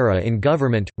new era in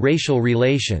government, racial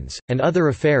relations, and other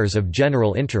affairs of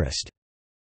general interest.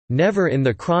 Never in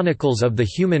the chronicles of the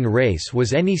human race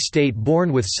was any state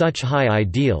born with such high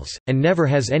ideals, and never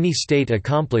has any state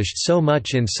accomplished so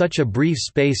much in such a brief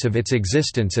space of its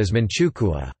existence as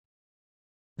Manchukuo.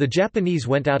 The Japanese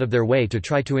went out of their way to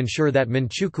try to ensure that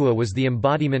Manchukuo was the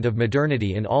embodiment of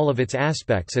modernity in all of its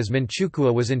aspects, as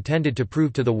Manchukuo was intended to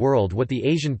prove to the world what the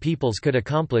Asian peoples could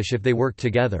accomplish if they worked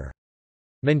together.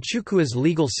 Manchukuo's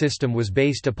legal system was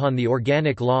based upon the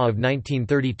Organic Law of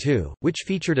 1932, which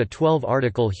featured a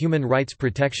 12-article human rights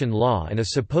protection law and a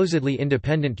supposedly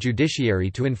independent judiciary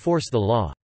to enforce the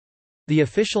law. The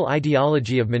official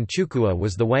ideology of Manchukuo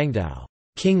was the Wangdao,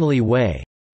 kingly way,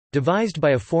 devised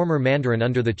by a former mandarin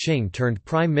under the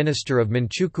Qing-turned-prime minister of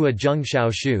Manchukuo Zheng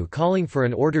Xiaoshu, calling for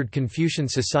an ordered Confucian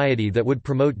society that would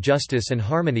promote justice and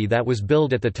harmony that was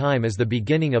billed at the time as the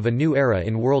beginning of a new era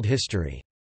in world history.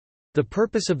 The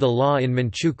purpose of the law in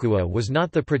Manchukuo was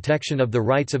not the protection of the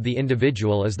rights of the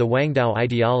individual, as the Wangdao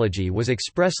ideology was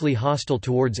expressly hostile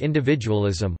towards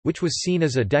individualism, which was seen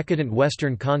as a decadent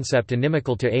Western concept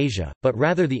inimical to Asia, but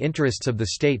rather the interests of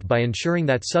the state by ensuring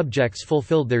that subjects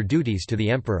fulfilled their duties to the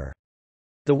emperor.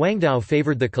 The Wangdao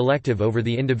favored the collective over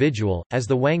the individual, as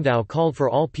the Wangdao called for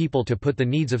all people to put the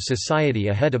needs of society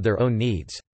ahead of their own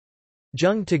needs.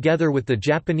 Zheng, together with the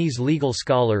Japanese legal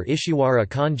scholar Ishiwara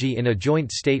Kanji, in a joint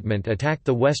statement attacked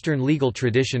the Western legal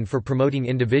tradition for promoting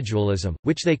individualism,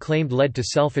 which they claimed led to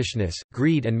selfishness,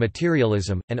 greed and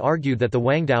materialism, and argued that the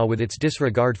Wangdao with its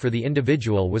disregard for the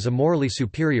individual was a morally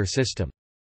superior system.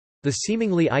 The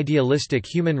seemingly idealistic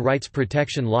human rights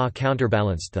protection law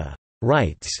counterbalanced the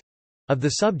rights of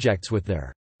the subjects with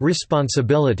their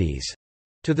responsibilities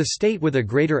to the state, with a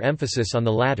greater emphasis on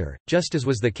the latter, just as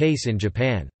was the case in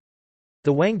Japan.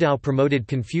 The Wangdao promoted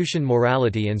Confucian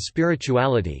morality and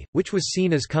spirituality, which was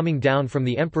seen as coming down from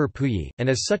the Emperor Puyi, and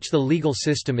as such the legal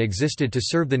system existed to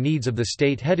serve the needs of the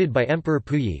state headed by Emperor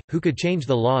Puyi, who could change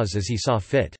the laws as he saw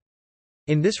fit.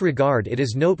 In this regard, it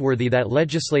is noteworthy that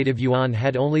legislative yuan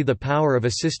had only the power of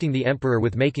assisting the emperor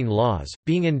with making laws,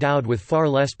 being endowed with far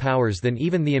less powers than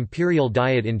even the imperial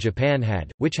diet in Japan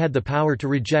had, which had the power to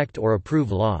reject or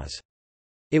approve laws.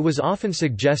 It was often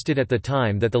suggested at the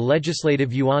time that the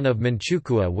legislative yuan of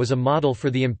Manchukuo was a model for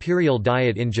the imperial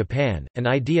diet in Japan, an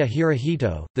idea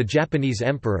Hirohito, the Japanese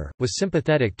emperor, was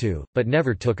sympathetic to, but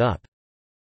never took up.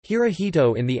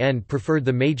 Hirohito in the end preferred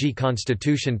the Meiji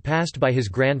constitution passed by his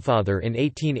grandfather in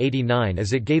 1889,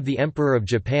 as it gave the Emperor of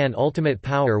Japan ultimate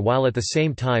power, while at the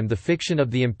same time the fiction of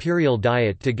the imperial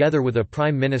diet together with a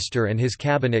prime minister and his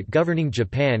cabinet governing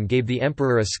Japan gave the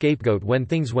emperor a scapegoat when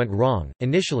things went wrong.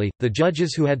 Initially, the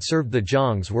judges who had served the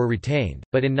Zhongs were retained,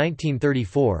 but in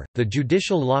 1934, the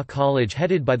Judicial Law College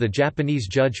headed by the Japanese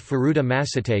judge Furuta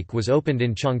Masatake was opened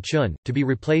in Changchun, to be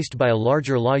replaced by a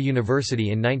larger law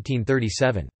university in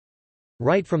 1937.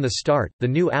 Right from the start, the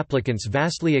new applicants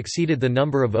vastly exceeded the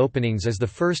number of openings, as the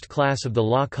first class of the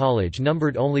law college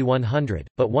numbered only 100,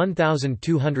 but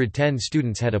 1,210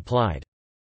 students had applied.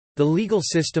 The legal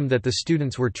system that the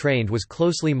students were trained was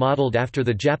closely modeled after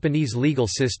the Japanese legal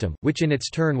system, which in its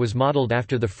turn was modeled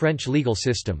after the French legal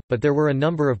system, but there were a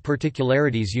number of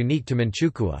particularities unique to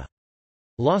Manchukuo.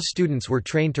 Law students were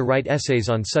trained to write essays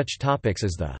on such topics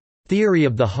as the theory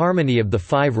of the harmony of the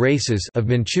five races of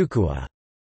Manchukuo,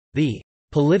 the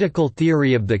political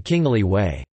theory of the kingly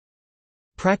way,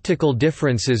 practical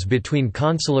differences between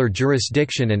consular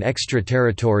jurisdiction and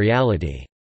extraterritoriality,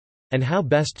 and how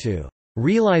best to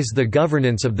realize the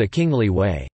governance of the kingly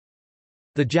way.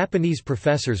 The Japanese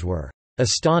professors were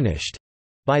astonished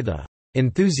by the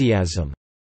enthusiasm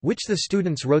which the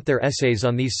students wrote their essays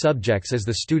on these subjects, as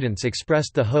the students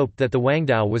expressed the hope that the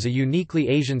Wangdao was a uniquely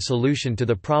Asian solution to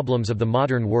the problems of the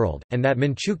modern world, and that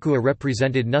Manchukuo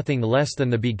represented nothing less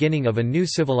than the beginning of a new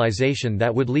civilization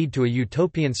that would lead to a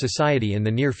utopian society in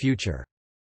the near future.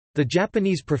 The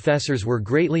Japanese professors were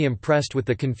greatly impressed with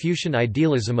the Confucian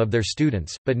idealism of their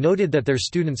students, but noted that their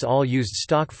students all used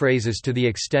stock phrases to the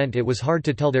extent it was hard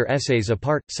to tell their essays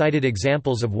apart, cited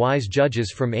examples of wise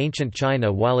judges from ancient China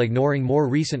while ignoring more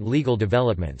recent legal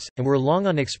developments, and were long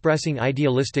on expressing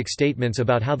idealistic statements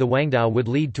about how the Wangdao would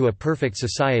lead to a perfect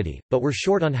society, but were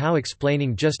short on how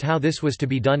explaining just how this was to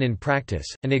be done in practice.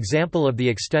 An example of the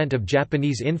extent of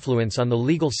Japanese influence on the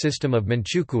legal system of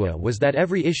Manchukuo was that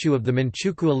every issue of the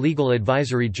Manchukuo Legal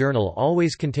Advisory Journal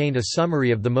always contained a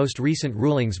summary of the most recent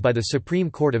rulings by the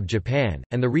Supreme Court of Japan,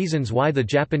 and the reasons why the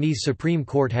Japanese Supreme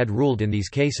Court had ruled in these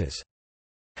cases.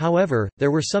 However,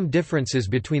 there were some differences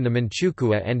between the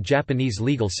Manchukuo and Japanese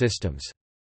legal systems.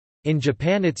 In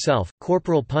Japan itself,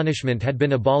 corporal punishment had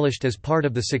been abolished as part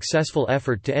of the successful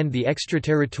effort to end the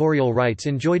extraterritorial rights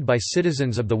enjoyed by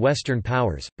citizens of the Western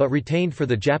powers, but retained for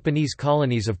the Japanese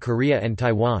colonies of Korea and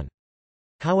Taiwan.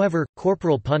 However,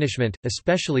 corporal punishment,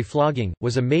 especially flogging,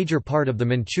 was a major part of the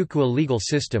Manchukuo legal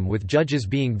system, with judges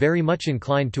being very much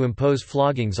inclined to impose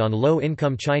floggings on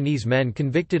low-income Chinese men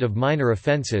convicted of minor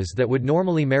offenses that would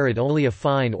normally merit only a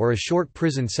fine or a short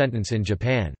prison sentence in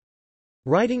Japan.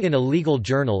 Writing in a legal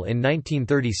journal in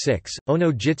 1936,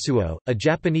 Ono Jitsuo, a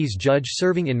Japanese judge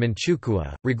serving in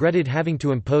Manchukuo, regretted having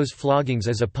to impose floggings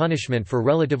as a punishment for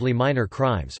relatively minor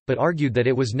crimes, but argued that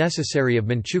it was necessary of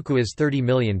Manchukuo's 30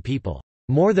 million people.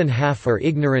 More than half are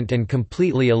ignorant and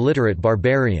completely illiterate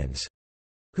barbarians,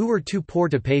 who were too poor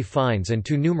to pay fines and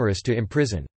too numerous to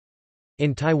imprison.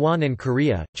 In Taiwan and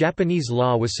Korea, Japanese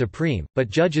law was supreme, but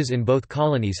judges in both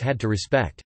colonies had to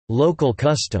respect local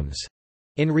customs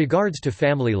in regards to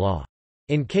family law.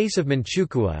 In case of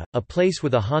Manchukuo, a place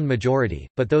with a Han majority,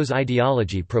 but those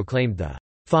ideology proclaimed the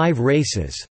five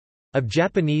races of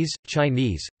Japanese,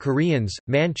 Chinese, Koreans,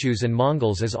 Manchus and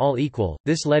Mongols as all equal.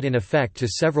 This led in effect to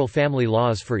several family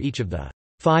laws for each of the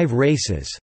five races,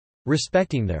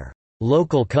 respecting their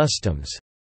local customs.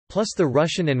 Plus the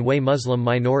Russian and Hui Muslim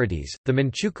minorities, the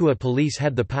Manchukuo police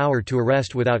had the power to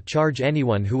arrest without charge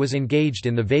anyone who was engaged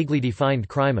in the vaguely defined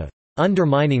crime of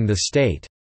undermining the state.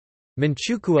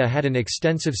 Manchukuo had an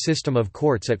extensive system of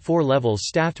courts at 4 levels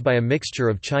staffed by a mixture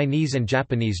of Chinese and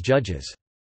Japanese judges.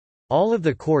 All of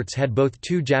the courts had both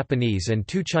 2 Japanese and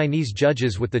 2 Chinese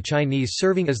judges, with the Chinese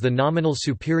serving as the nominal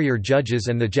superior judges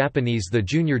and the Japanese the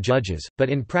junior judges, but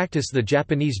in practice the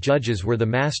Japanese judges were the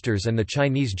masters and the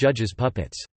Chinese judges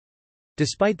puppets.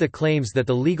 Despite the claims that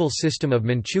the legal system of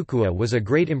Manchukuo was a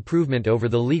great improvement over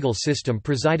the legal system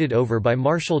presided over by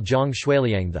Marshal Zhang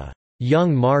Shuiliang, the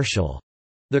young marshal,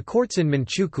 the courts in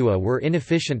Manchukuo were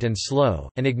inefficient and slow,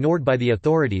 and ignored by the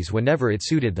authorities whenever it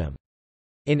suited them.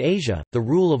 In Asia, the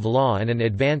rule of law and an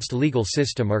advanced legal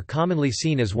system are commonly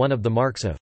seen as one of the marks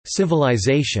of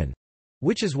civilization,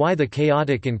 which is why the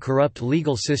chaotic and corrupt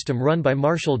legal system run by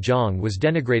Marshal Zhang was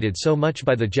denigrated so much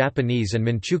by the Japanese and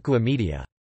Manchukuo media.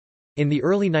 In the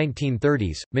early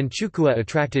 1930s, Manchukuo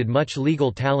attracted much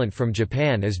legal talent from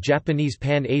Japan as Japanese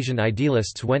Pan-Asian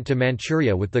idealists went to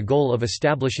Manchuria with the goal of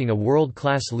establishing a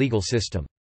world-class legal system.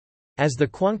 As the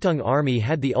Kwangtung Army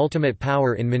had the ultimate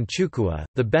power in Manchukuo,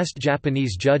 the best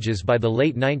Japanese judges by the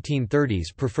late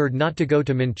 1930s preferred not to go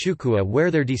to Manchukuo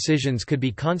where their decisions could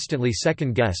be constantly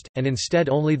second-guessed, and instead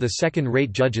only the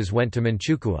second-rate judges went to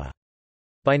Manchukuo.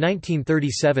 By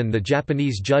 1937 the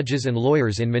Japanese judges and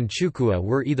lawyers in Manchukuo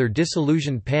were either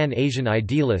disillusioned Pan-Asian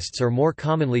idealists or more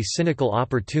commonly cynical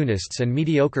opportunists and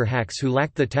mediocre hacks who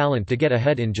lacked the talent to get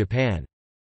ahead in Japan.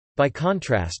 By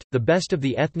contrast, the best of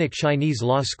the ethnic Chinese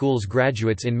law school's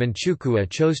graduates in Manchukuo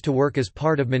chose to work as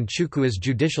part of Manchukuo's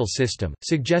judicial system,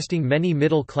 suggesting many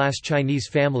middle-class Chinese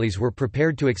families were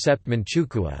prepared to accept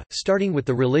Manchukuo, starting with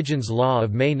the religion's law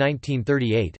of May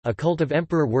 1938, a cult of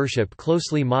emperor worship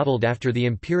closely modeled after the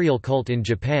imperial cult in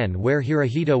Japan where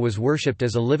Hirohito was worshipped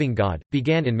as a living god,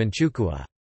 began in Manchukuo.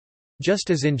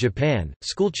 Just as in Japan,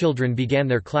 schoolchildren began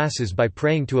their classes by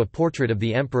praying to a portrait of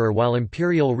the emperor, while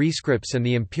imperial rescripts and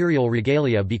the imperial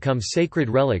regalia become sacred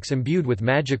relics imbued with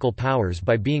magical powers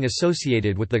by being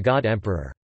associated with the god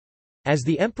emperor. As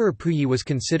the Emperor Puyi was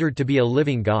considered to be a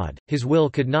living god, his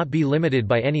will could not be limited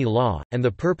by any law, and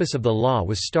the purpose of the law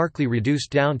was starkly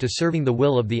reduced down to serving the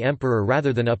will of the emperor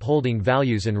rather than upholding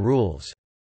values and rules.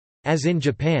 As in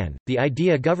Japan, the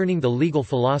idea governing the legal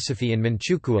philosophy in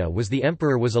Manchukuo was the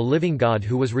emperor was a living god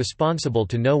who was responsible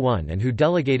to no one and who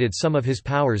delegated some of his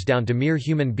powers down to mere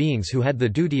human beings who had the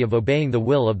duty of obeying the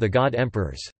will of the god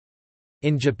emperors.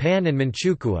 In Japan and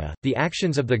Manchukuo, the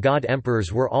actions of the god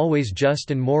emperors were always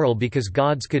just and moral because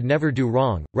gods could never do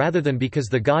wrong, rather than because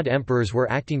the god emperors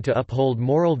were acting to uphold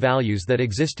moral values that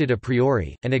existed a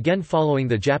priori. And again, following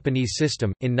the Japanese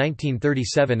system, in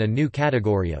 1937 a new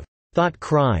category of thought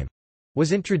crime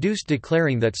was introduced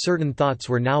declaring that certain thoughts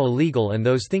were now illegal and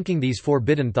those thinking these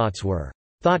forbidden thoughts were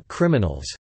thought criminals.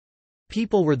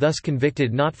 People were thus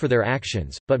convicted not for their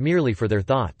actions, but merely for their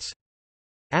thoughts.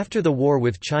 After the war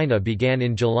with China began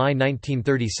in July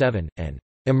 1937, an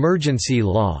emergency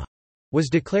law was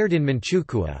declared in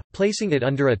Manchukuo, placing it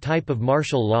under a type of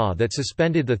martial law that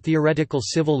suspended the theoretical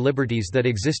civil liberties that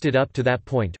existed up to that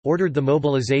point, ordered the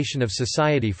mobilization of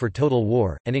society for total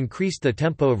war, and increased the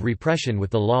tempo of repression,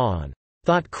 with the law on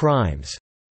thought crimes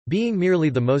being merely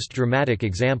the most dramatic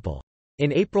example.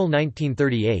 In April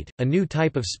 1938, a new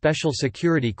type of special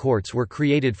security courts were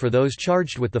created for those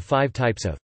charged with the 5 types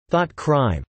of thought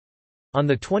crime. On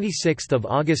 26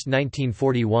 August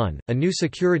 1941, a new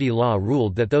security law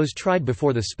ruled that those tried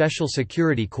before the special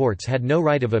security courts had no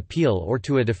right of appeal or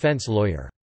to a defense lawyer.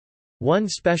 One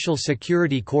special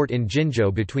security court in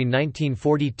Jinzhou between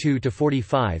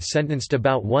 1942–45 sentenced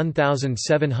about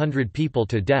 1,700 people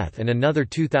to death and another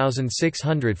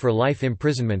 2,600 for life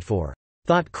imprisonment for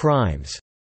thought crimes,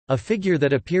 a figure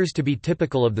that appears to be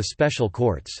typical of the special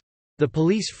courts. The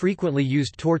police frequently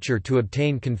used torture to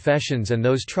obtain confessions, and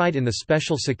those tried in the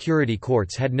special security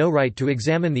courts had no right to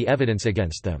examine the evidence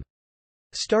against them.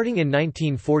 Starting in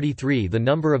 1943, the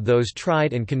number of those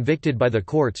tried and convicted by the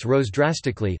courts rose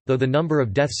drastically, though the number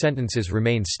of death sentences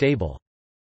remained stable.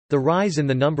 The rise in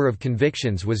the number of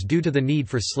convictions was due to the need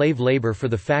for slave labor for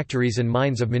the factories and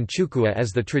mines of Manchukuo,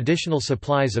 as the traditional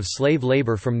supplies of slave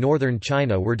labor from northern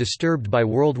China were disturbed by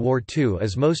World War II,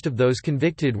 as most of those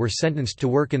convicted were sentenced to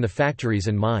work in the factories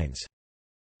and mines.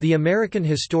 The American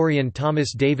historian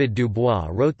Thomas David Dubois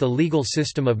wrote the legal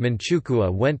system of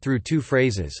Manchukuo went through 2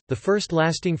 phases, the first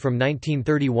lasting from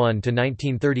 1931 to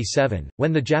 1937,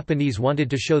 when the Japanese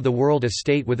wanted to show the world a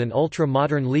state with an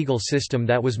ultra-modern legal system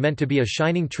that was meant to be a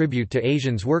shining tribute to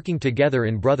Asians working together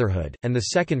in brotherhood, and the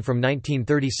second from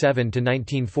 1937 to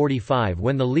 1945,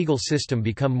 when the legal system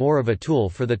became more of a tool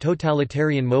for the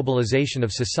totalitarian mobilization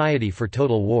of society for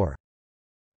total war.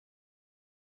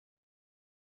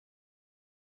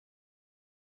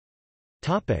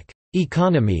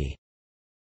 Economy.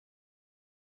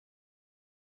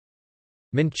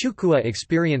 Manchukuo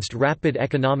experienced rapid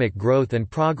economic growth and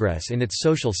progress in its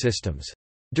social systems.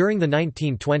 During the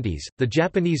 1920s, the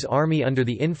Japanese army, under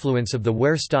the influence of the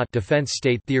Wehrstaat defense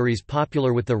state theories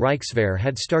popular with the Reichswehr,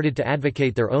 had started to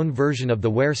advocate their own version of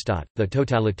the Wehrstaat, the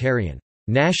totalitarian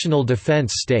national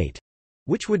defense state,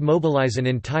 which would mobilize an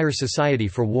entire society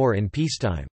for war in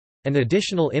peacetime. An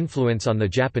additional influence on the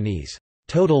Japanese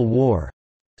total war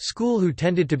school, who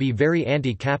tended to be very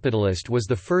anti-capitalist, was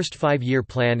the first 5-year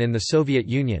plan in the Soviet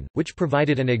Union, which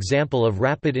provided an example of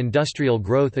rapid industrial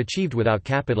growth achieved without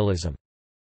capitalism.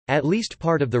 At least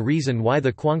part of the reason why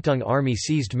the Kwangtung Army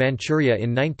seized Manchuria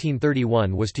in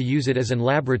 1931 was to use it as an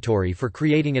laboratory for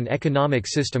creating an economic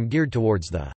system geared towards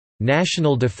the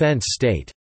national defense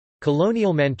state.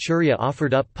 Colonial Manchuria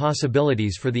offered up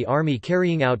possibilities for the army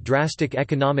carrying out drastic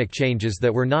economic changes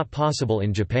that were not possible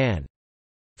in Japan.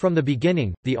 From the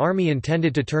beginning, the army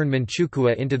intended to turn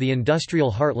Manchukuo into the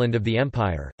industrial heartland of the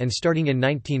empire, and starting in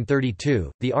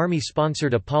 1932, the army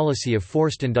sponsored a policy of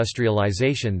forced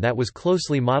industrialization that was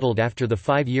closely modeled after the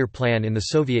 5-year plan in the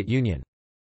Soviet Union.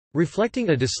 Reflecting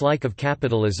a dislike of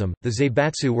capitalism, the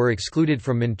zaibatsu were excluded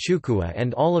from Manchukuo,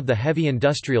 and all of the heavy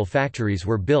industrial factories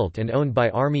were built and owned by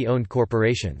army-owned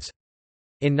corporations.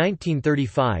 In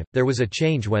 1935, there was a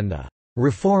change when the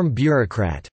reform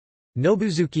bureaucrat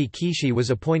Nobuzuki Kishi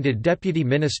was appointed Deputy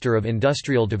Minister of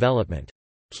Industrial Development.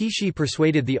 Kishi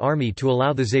persuaded the army to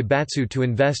allow the zaibatsu to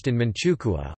invest in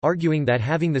Manchukuo, arguing that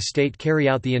having the state carry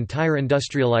out the entire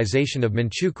industrialization of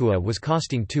Manchukuo was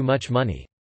costing too much money.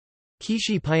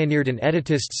 Kishi pioneered an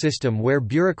etatist system where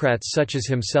bureaucrats such as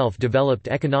himself developed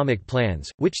economic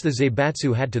plans, which the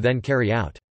zaibatsu had to then carry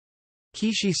out.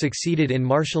 Kishi succeeded in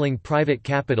marshalling private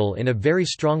capital in a very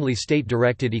strongly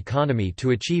state-directed economy to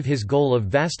achieve his goal of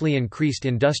vastly increased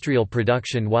industrial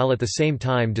production, while at the same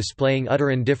time displaying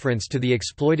utter indifference to the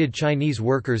exploited Chinese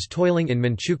workers toiling in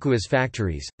Manchukuo's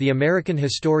factories. The American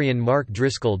historian Mark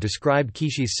Driscoll described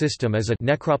Kishi's system as a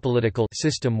necropolitical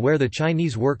system where the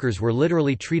Chinese workers were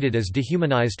literally treated as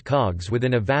dehumanized cogs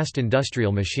within a vast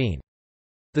industrial machine.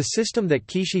 The system that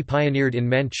Kishi pioneered in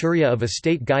Manchuria of a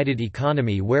state-guided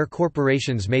economy where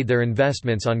corporations made their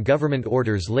investments on government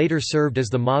orders later served as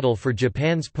the model for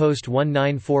Japan's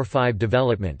post-1945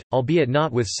 development, albeit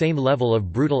not with same level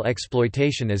of brutal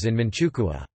exploitation as in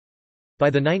Manchukuo. By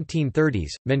the 1930s,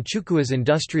 Manchukuo's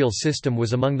industrial system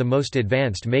was among the most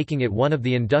advanced, making it one of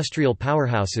the industrial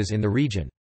powerhouses in the region.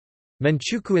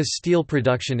 Manchukuo's steel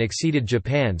production exceeded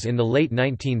Japan's in the late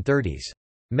 1930s.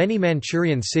 Many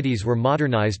Manchurian cities were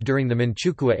modernized during the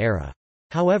Manchukuo era.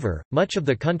 However, much of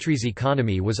the country's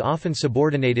economy was often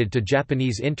subordinated to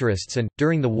Japanese interests and,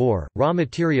 during the war, raw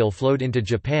material flowed into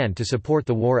Japan to support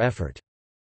the war effort.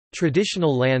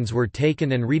 Traditional lands were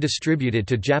taken and redistributed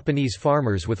to Japanese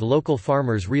farmers, with local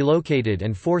farmers relocated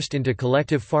and forced into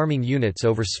collective farming units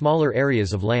over smaller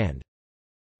areas of land.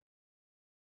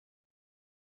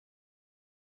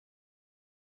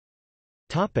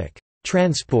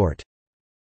 Transport.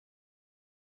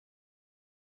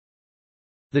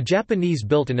 The Japanese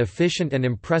built an efficient and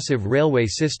impressive railway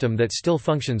system that still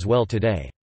functions well today.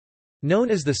 Known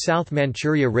as the South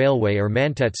Manchuria Railway or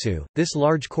Mantetsu, this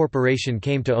large corporation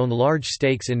came to own large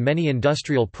stakes in many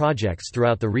industrial projects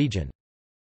throughout the region.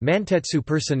 Mantetsu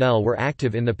personnel were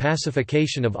active in the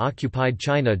pacification of occupied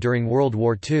China during World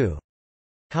War II.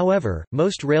 However,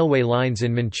 most railway lines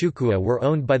in Manchukuo were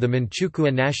owned by the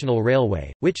Manchukuo National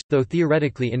Railway, which, though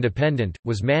theoretically independent,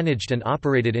 was managed and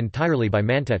operated entirely by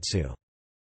Mantetsu.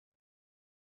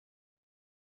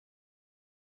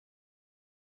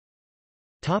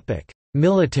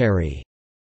 Military.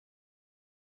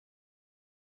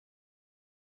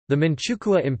 The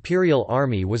Manchukuo Imperial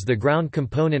Army was the ground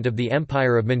component of the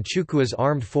Empire of Manchukuo's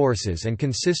armed forces and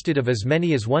consisted of as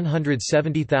many as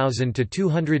 170,000 to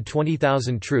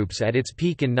 220,000 troops at its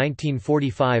peak in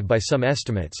 1945 by some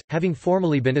estimates, having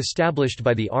formally been established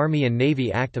by the Army and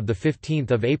Navy Act of 15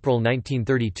 April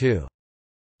 1932.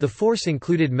 The force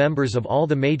included members of all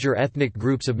the major ethnic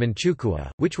groups of Manchukuo,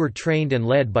 which were trained and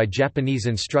led by Japanese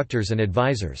instructors and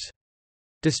advisors.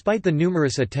 Despite the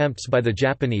numerous attempts by the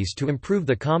Japanese to improve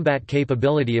the combat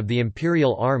capability of the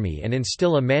Imperial Army and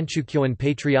instill a Manchukuoan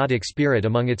patriotic spirit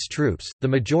among its troops, the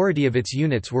majority of its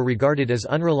units were regarded as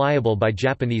unreliable by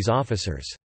Japanese officers.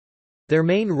 Their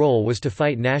main role was to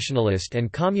fight nationalist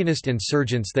and communist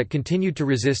insurgents that continued to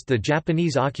resist the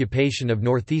Japanese occupation of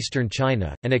northeastern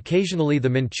China, and occasionally the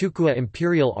Manchukuo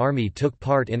Imperial Army took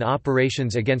part in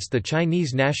operations against the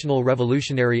Chinese National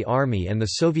Revolutionary Army and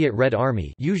the Soviet Red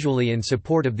Army, usually in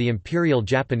support of the Imperial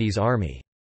Japanese Army.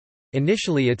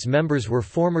 Initially its members were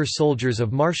former soldiers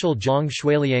of Marshal Zhang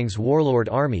Shuiliang's warlord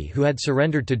army who had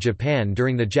surrendered to Japan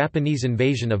during the Japanese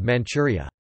invasion of Manchuria.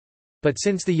 But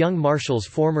since the young marshal's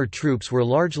former troops were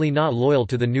largely not loyal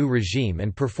to the new regime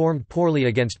and performed poorly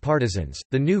against partisans,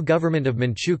 the new government of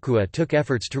Manchukuo took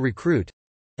efforts to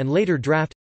recruit—and later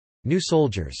draft—new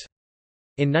soldiers.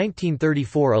 In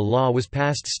 1934 a law was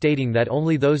passed stating that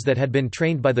only those that had been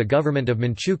trained by the government of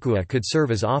Manchukuo could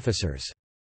serve as officers.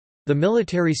 The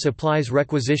Military Supplies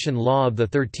Requisition Law of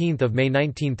 13 May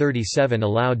 1937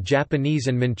 allowed Japanese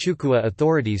and Manchukuo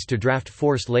authorities to draft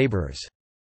forced laborers.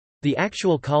 The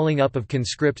actual calling up of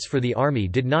conscripts for the army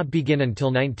did not begin until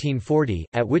 1940,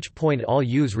 at which point all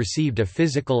youths received a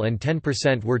physical and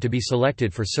 10% were to be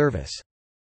selected for service.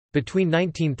 Between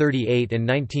 1938 and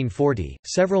 1940,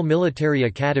 several military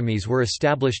academies were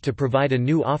established to provide a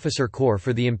new officer corps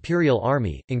for the Imperial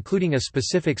Army, including a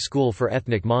specific school for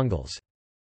ethnic Mongols.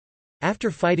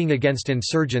 After fighting against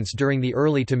insurgents during the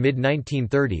early to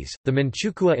mid-1930s, the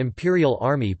Manchukuo Imperial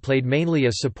Army played mainly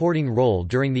a supporting role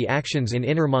during the actions in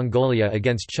Inner Mongolia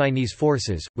against Chinese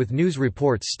forces, with news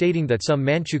reports stating that some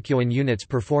Manchukuoan units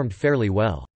performed fairly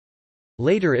well.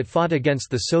 Later it fought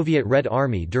against the Soviet Red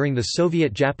Army during the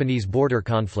Soviet-Japanese border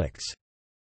conflicts.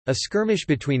 A skirmish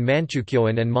between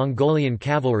Manchukuoan and Mongolian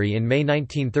cavalry in May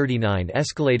 1939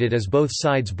 escalated as both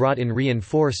sides brought in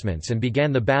reinforcements and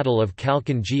began the Battle of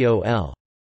Khalkhin Gol.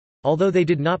 Although they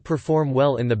did not perform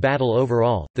well in the battle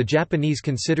overall, the Japanese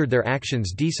considered their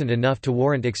actions decent enough to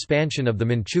warrant expansion of the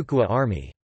Manchukuo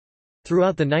army.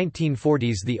 Throughout the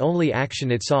 1940s the only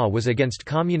action it saw was against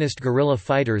communist guerrilla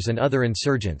fighters and other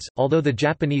insurgents, although the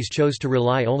Japanese chose to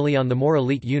rely only on the more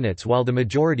elite units while the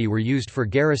majority were used for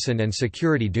garrison and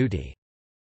security duty.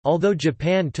 Although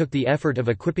Japan took the effort of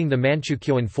equipping the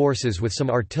Manchukuoan forces with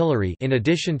some artillery in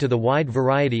addition to the wide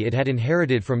variety it had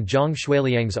inherited from Zhang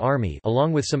Shuiliang's army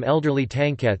along with some elderly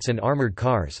tankettes and armored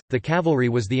cars, the cavalry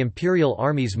was the Imperial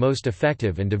Army's most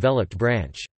effective and developed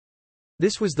branch.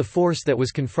 This was the force that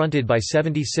was confronted by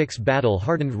 76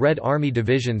 battle-hardened Red Army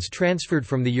divisions transferred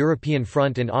from the European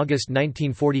front in August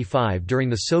 1945 during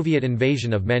the Soviet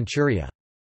invasion of Manchuria.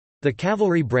 The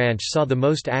cavalry branch saw the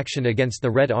most action against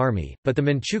the Red Army, but the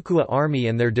Manchukuo Army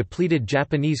and their depleted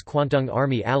Japanese Kwantung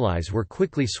Army allies were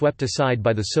quickly swept aside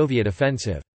by the Soviet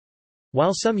offensive.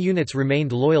 While some units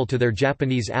remained loyal to their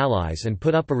Japanese allies and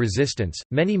put up a resistance,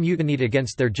 many mutinied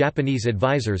against their Japanese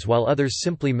advisors while others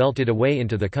simply melted away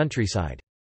into the countryside.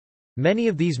 Many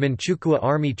of these Manchukuo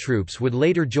army troops would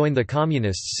later join the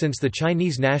Communists since the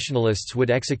Chinese nationalists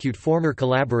would execute former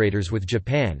collaborators with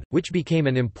Japan, which became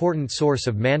an important source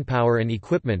of manpower and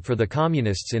equipment for the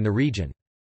Communists in the region.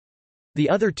 The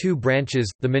other two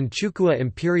branches, the Manchukuo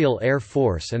Imperial Air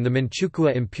Force and the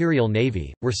Manchukuo Imperial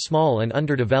Navy, were small and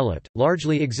underdeveloped,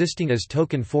 largely existing as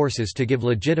token forces to give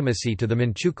legitimacy to the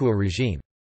Manchukuo regime.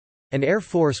 An air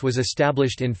force was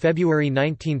established in February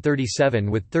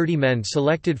 1937 with 30 men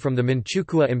selected from the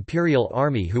Manchukuo Imperial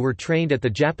Army who were trained at the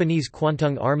Japanese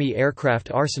Kwantung Army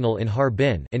Aircraft Arsenal in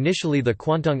Harbin. Initially, the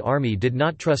Kwantung Army did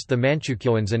not trust the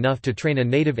Manchukuoans enough to train a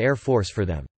native air force for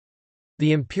them.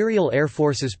 The Imperial Air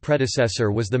Force's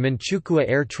predecessor was the Manchukuo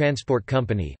Air Transport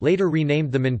Company, later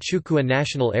renamed the Manchukuo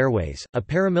National Airways, a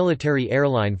paramilitary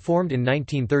airline formed in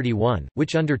 1931,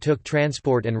 which undertook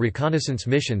transport and reconnaissance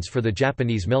missions for the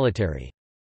Japanese military.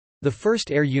 The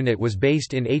first air unit was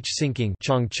based in Sinking,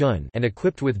 Changchun, and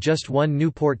equipped with just one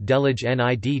Newport Delage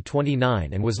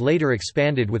NID-29 and was later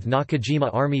expanded with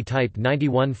Nakajima Army Type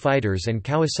 91 fighters and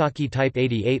Kawasaki Type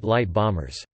 88 light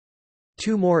bombers.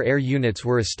 Two more air units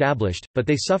were established, but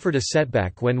they suffered a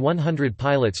setback when 100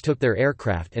 pilots took their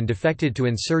aircraft and defected to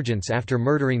insurgents after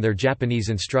murdering their Japanese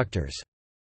instructors.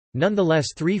 Nonetheless,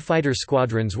 3 fighter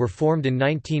squadrons were formed in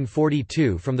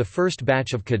 1942 from the first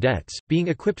batch of cadets, being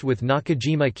equipped with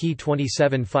Nakajima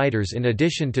Ki-27 fighters in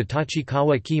addition to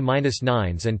Tachikawa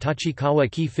Ki-9s and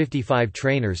Tachikawa Ki-55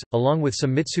 trainers, along with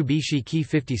some Mitsubishi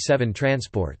Ki-57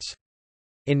 transports.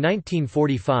 In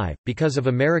 1945, because of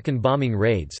American bombing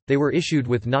raids, they were issued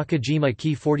with Nakajima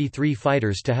Ki-43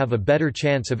 fighters to have a better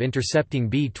chance of intercepting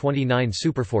B-29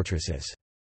 superfortresses.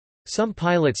 Some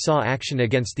pilots saw action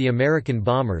against the American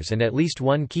bombers and at least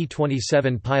one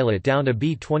Ki-27 pilot downed a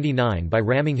B-29 by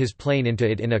ramming his plane into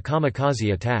it in a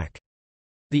kamikaze attack.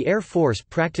 The Air Force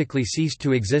practically ceased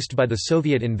to exist by the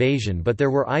Soviet invasion, but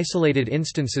there were isolated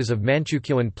instances of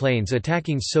Manchukuoan planes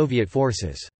attacking Soviet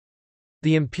forces.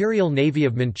 The Imperial Navy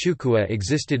of Manchukuo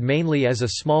existed mainly as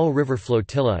a small river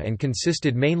flotilla and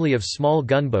consisted mainly of small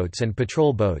gunboats and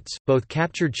patrol boats, both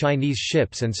captured Chinese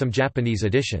ships and some Japanese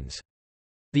additions.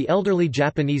 The elderly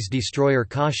Japanese destroyer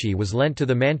Kashi was lent to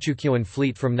the Manchukuoan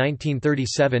fleet from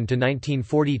 1937 to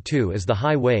 1942 as the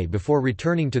highway before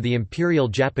returning to the Imperial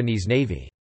Japanese Navy.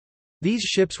 These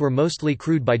ships were mostly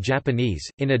crewed by Japanese.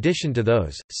 In addition to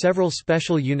those, several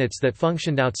special units that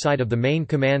functioned outside of the main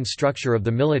command structure of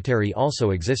the military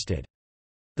also existed.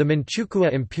 The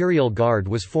Manchukuo Imperial Guard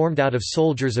was formed out of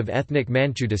soldiers of ethnic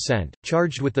Manchu descent,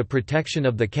 charged with the protection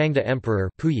of the Kangda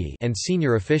Emperor and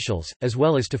senior officials, as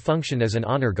well as to function as an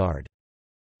honor guard.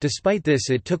 Despite this,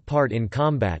 it took part in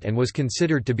combat and was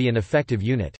considered to be an effective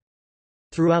unit.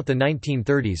 Throughout the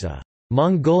 1930s, a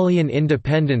Mongolian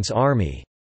Independence Army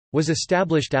was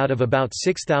established out of about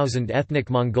 6,000 ethnic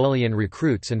Mongolian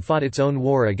recruits and fought its own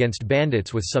war against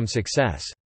bandits with some success.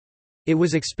 It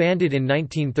was expanded in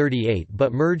 1938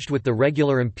 but merged with the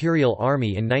regular Imperial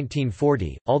Army in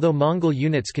 1940, although Mongol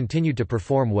units continued to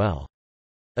perform well.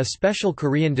 A special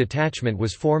Korean detachment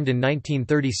was formed in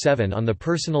 1937 on the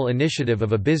personal initiative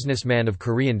of a businessman of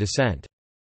Korean descent.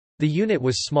 The unit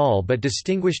was small but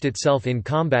distinguished itself in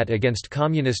combat against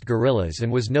communist guerrillas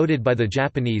and was noted by the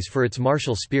Japanese for its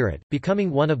martial spirit,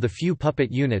 becoming one of the few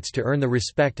puppet units to earn the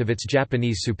respect of its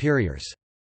Japanese superiors.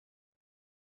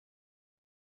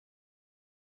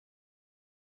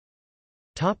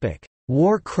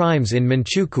 War crimes in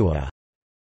Manchukuo.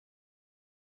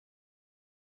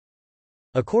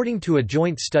 According to a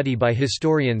joint study by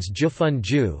historians Jufun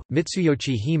Ju,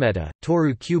 Mitsuyoshi Himeta,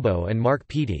 Toru Kubo and Mark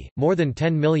Peaty, more than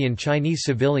 10 million Chinese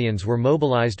civilians were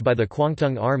mobilized by the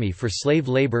Kwantung Army for slave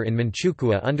labor in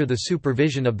Manchukuo under the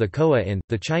supervision of the Koa-in.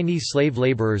 The Chinese slave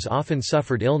laborers often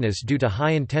suffered illness due to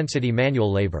high-intensity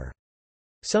manual labor.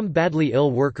 Some badly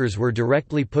ill workers were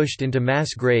directly pushed into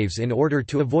mass graves in order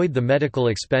to avoid the medical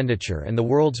expenditure, and the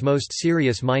world's most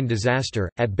serious mine disaster,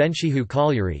 at Benshihu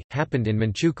Colliery, happened in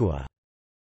Manchukuo.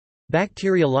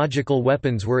 Bacteriological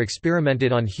weapons were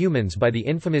experimented on humans by the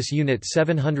infamous Unit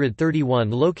 731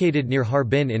 located near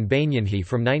Harbin in Banyanhe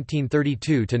from 1932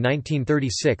 to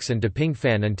 1936 and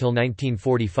Dapingfan until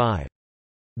 1945.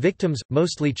 Victims,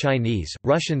 mostly Chinese,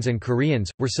 Russians and Koreans,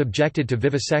 were subjected to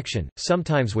vivisection,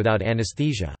 sometimes without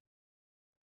anesthesia.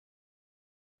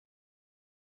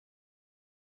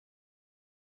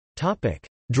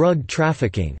 Drug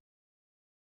trafficking.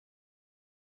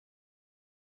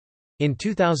 In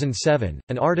 2007,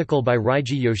 an article by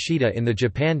Reiji Yoshida in the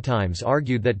Japan Times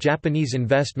argued that Japanese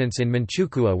investments in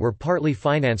Manchukuo were partly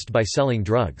financed by selling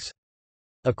drugs.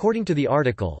 According to the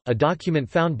article, a document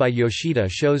found by Yoshida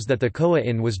shows that the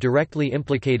Koa-in was directly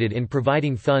implicated in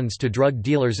providing funds to drug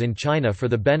dealers in China for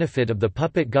the benefit of the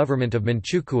puppet government of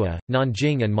Manchukuo,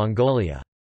 Nanjing and Mongolia.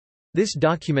 This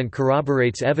document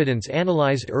corroborates evidence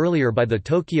analyzed earlier by the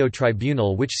Tokyo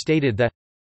Tribunal, which stated that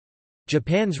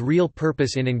Japan's real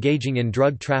purpose in engaging in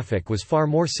drug traffic was far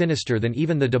more sinister than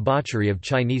even the debauchery of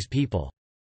Chinese people.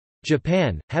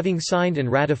 Japan, having signed and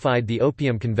ratified the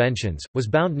Opium Conventions, was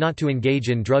bound not to engage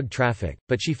in drug traffic,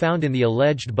 but she found in the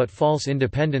alleged but false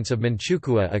independence of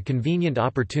Manchukuo a convenient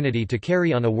opportunity to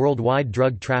carry on a worldwide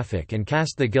drug traffic and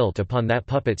cast the guilt upon that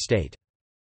puppet state.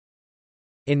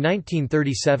 In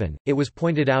 1937, it was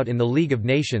pointed out in the League of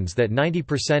Nations that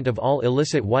 90% of all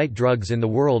illicit white drugs in the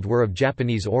world were of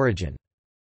Japanese origin.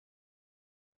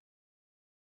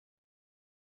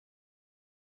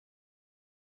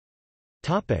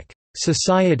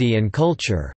 Society and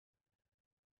culture.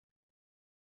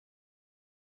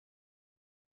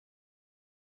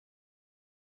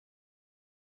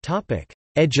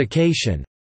 Education.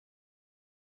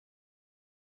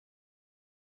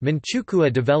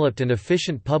 Manchukuo developed an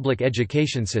efficient public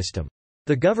education system.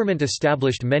 The government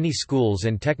established many schools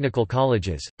and technical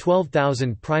colleges,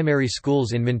 12,000 primary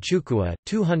schools in Manchukuo,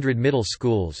 200 middle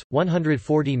schools,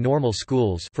 140 normal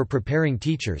schools for preparing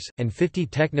teachers, and 50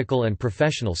 technical and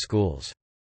professional schools.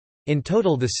 In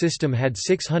total, the system had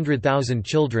 600,000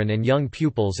 children and young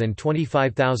pupils and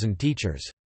 25,000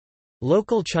 teachers.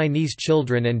 Local Chinese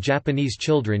children and Japanese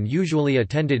children usually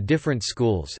attended different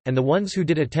schools, and the ones who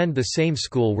did attend the same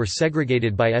school were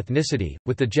segregated by ethnicity,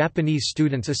 with the Japanese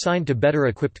students assigned to better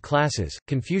equipped classes.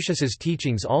 Confucius's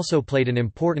teachings also played an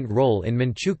important role in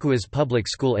Manchukuo's public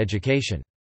school education.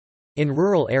 In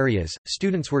rural areas,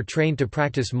 students were trained to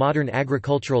practice modern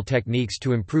agricultural techniques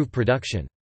to improve production.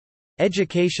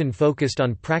 Education focused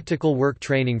on practical work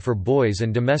training for boys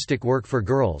and domestic work for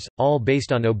girls, all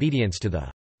based on obedience to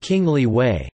the kingly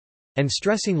way, and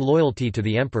stressing loyalty to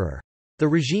the emperor. The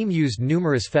regime used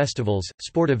numerous festivals,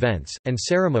 sport events, and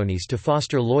ceremonies to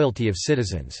foster loyalty of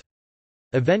citizens.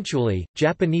 Eventually,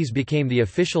 Japanese became the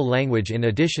official language in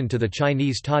addition to the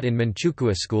Chinese taught in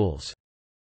Manchukuo schools.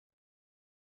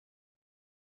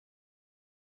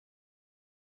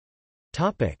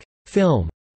 Film.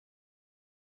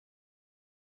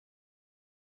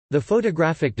 The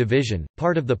Photographic Division,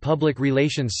 part of the Public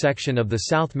Relations section of the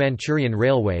South Manchurian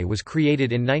Railway, was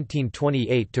created in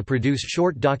 1928 to produce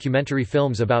short documentary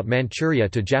films about Manchuria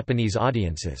to Japanese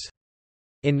audiences.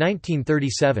 In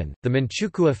 1937, the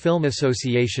Manchukuo Film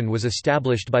Association was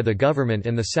established by the government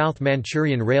and the South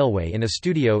Manchurian Railway in a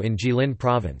studio in Jilin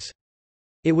Province.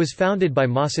 It was founded by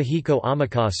Masahiko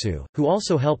Amakasu, who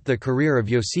also helped the career of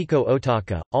Yoshiko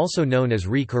Otaka, also known as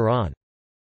Ri Kuran.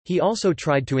 He also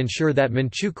tried to ensure that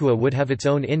Manchukuo would have its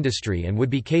own industry and would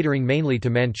be catering mainly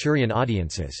to Manchurian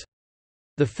audiences.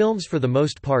 The films for the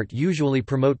most part usually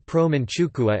promote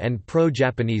pro-Manchukuo and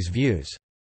pro-Japanese views.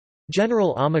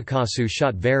 General Amakasu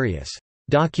shot various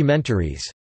documentaries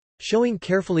showing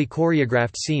carefully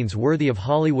choreographed scenes worthy of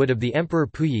Hollywood of the Emperor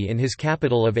Puyi in his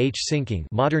capital of Sinking,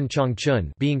 modern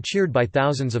Changchun, being cheered by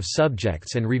thousands of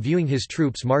subjects, and reviewing his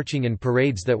troops marching in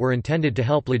parades that were intended to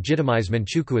help legitimize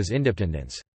Manchukuo's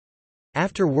independence.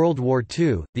 After World War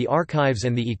II, the archives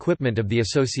and the equipment of the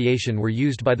association were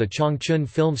used by the Changchun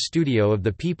Film Studio of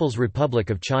the People's Republic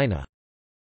of China.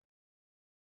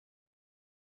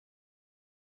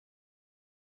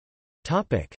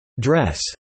 Dress.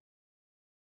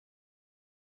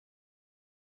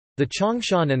 The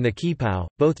Chongshan and the Qipao,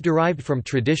 both derived from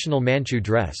traditional Manchu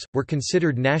dress, were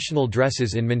considered national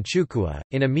dresses in Manchukuo.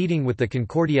 In a meeting with the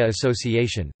Concordia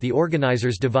Association, the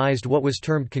organizers devised what was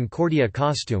termed Concordia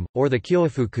costume, or the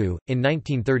Kyofuku, in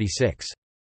 1936.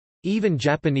 Even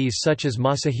Japanese such as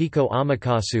Masahiko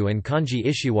Amakasu and Kanji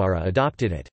Ishiwara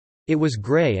adopted it. It was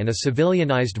gray and a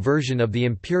civilianized version of the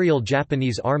Imperial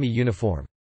Japanese Army uniform.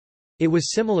 It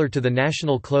was similar to the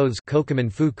national clothes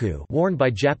kokumin fuku worn by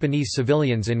Japanese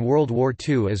civilians in World War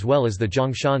II, as well as the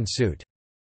Zhongshan suit.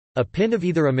 A pin of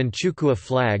either a Manchukuo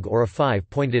flag or a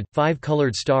five-pointed,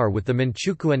 five-colored star with the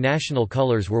Manchukuo national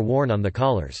colors were worn on the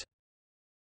collars.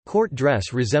 Court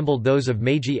dress resembled those of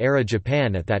Meiji-era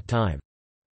Japan at that time.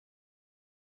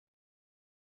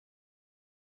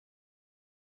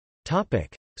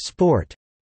 Sport.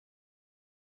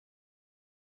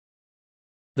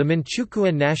 The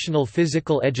Manchukuo National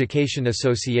Physical Education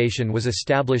Association was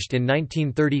established in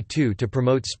 1932 to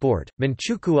promote sport.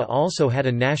 Manchukuo also had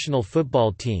a national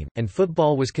football team, and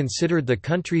football was considered the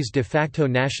country's de facto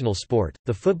national sport.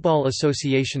 The Football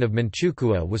Association of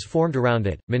Manchukuo was formed around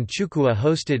it. Manchukuo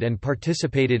hosted and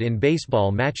participated in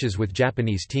baseball matches with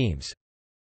Japanese teams.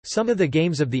 Some of the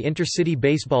games of the intercity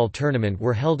baseball tournament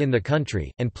were held in the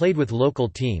country, and played with local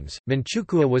teams.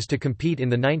 Manchukuo was to compete in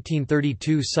the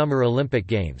 1932 Summer Olympic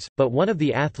Games, but one of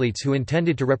the athletes who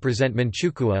intended to represent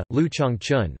Manchukuo, Liu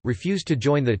Changchun, refused to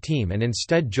join the team and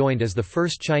instead joined as the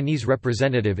first Chinese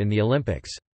representative in the Olympics.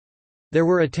 There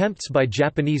were attempts by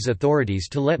Japanese authorities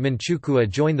to let Manchukuo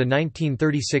join the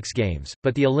 1936 Games,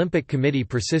 but the Olympic Committee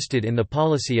persisted in the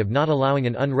policy of not allowing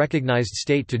an unrecognized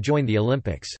state to join the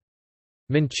Olympics.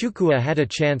 Manchukuo had a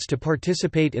chance to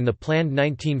participate in the planned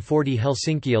 1940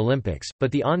 Helsinki Olympics, but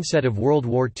the onset of World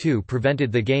War II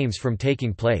prevented the Games from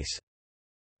taking place.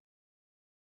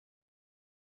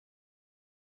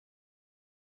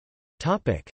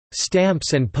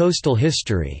 Stamps and postal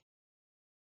history.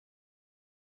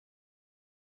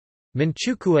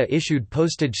 Manchukuo issued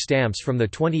postage stamps from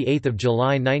 28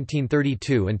 July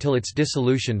 1932 until its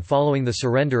dissolution following the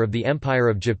surrender of the Empire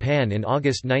of Japan in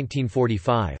August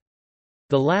 1945.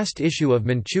 The last issue of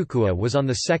Manchukuo was on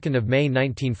 2 May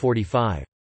 1945.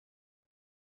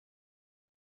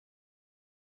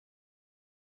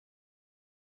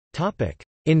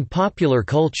 In popular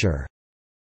culture.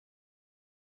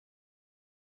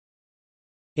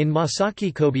 In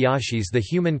Masaki Kobayashi's The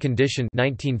Human Condition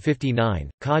 1959,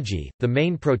 Kaji, the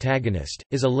main protagonist,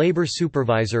 is a labor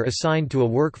supervisor assigned to a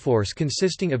workforce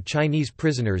consisting of Chinese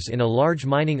prisoners in a large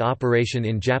mining operation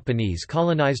in Japanese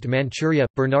colonized Manchuria.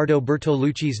 Bernardo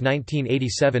Bertolucci's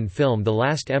 1987 film The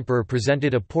Last Emperor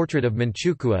presented a portrait of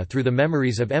Manchukuo through the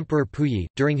memories of Emperor Puyi,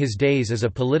 during his days as a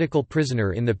political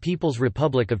prisoner in the People's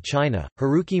Republic of China.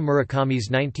 Haruki Murakami's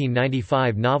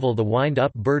 1995 novel The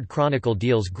Wind-Up Bird Chronicle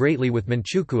deals greatly with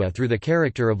Manchukuo through the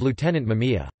character of Lieutenant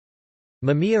Mamiya.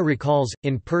 Mamiya recalls,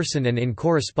 in person and in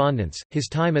correspondence, his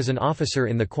time as an officer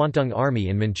in the Kwantung Army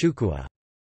in Manchukuo.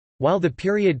 While the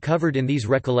period covered in these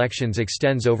recollections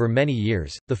extends over many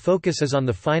years, the focus is on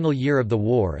the final year of the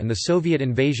war and the Soviet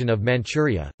invasion of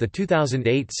Manchuria. The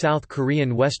 2008 South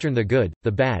Korean Western The Good,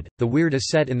 the Bad, the Weird is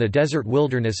set in the desert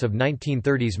wilderness of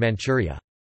 1930s Manchuria.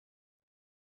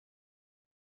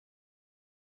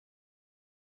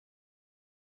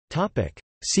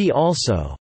 See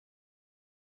also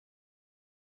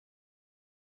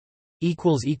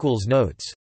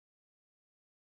Notes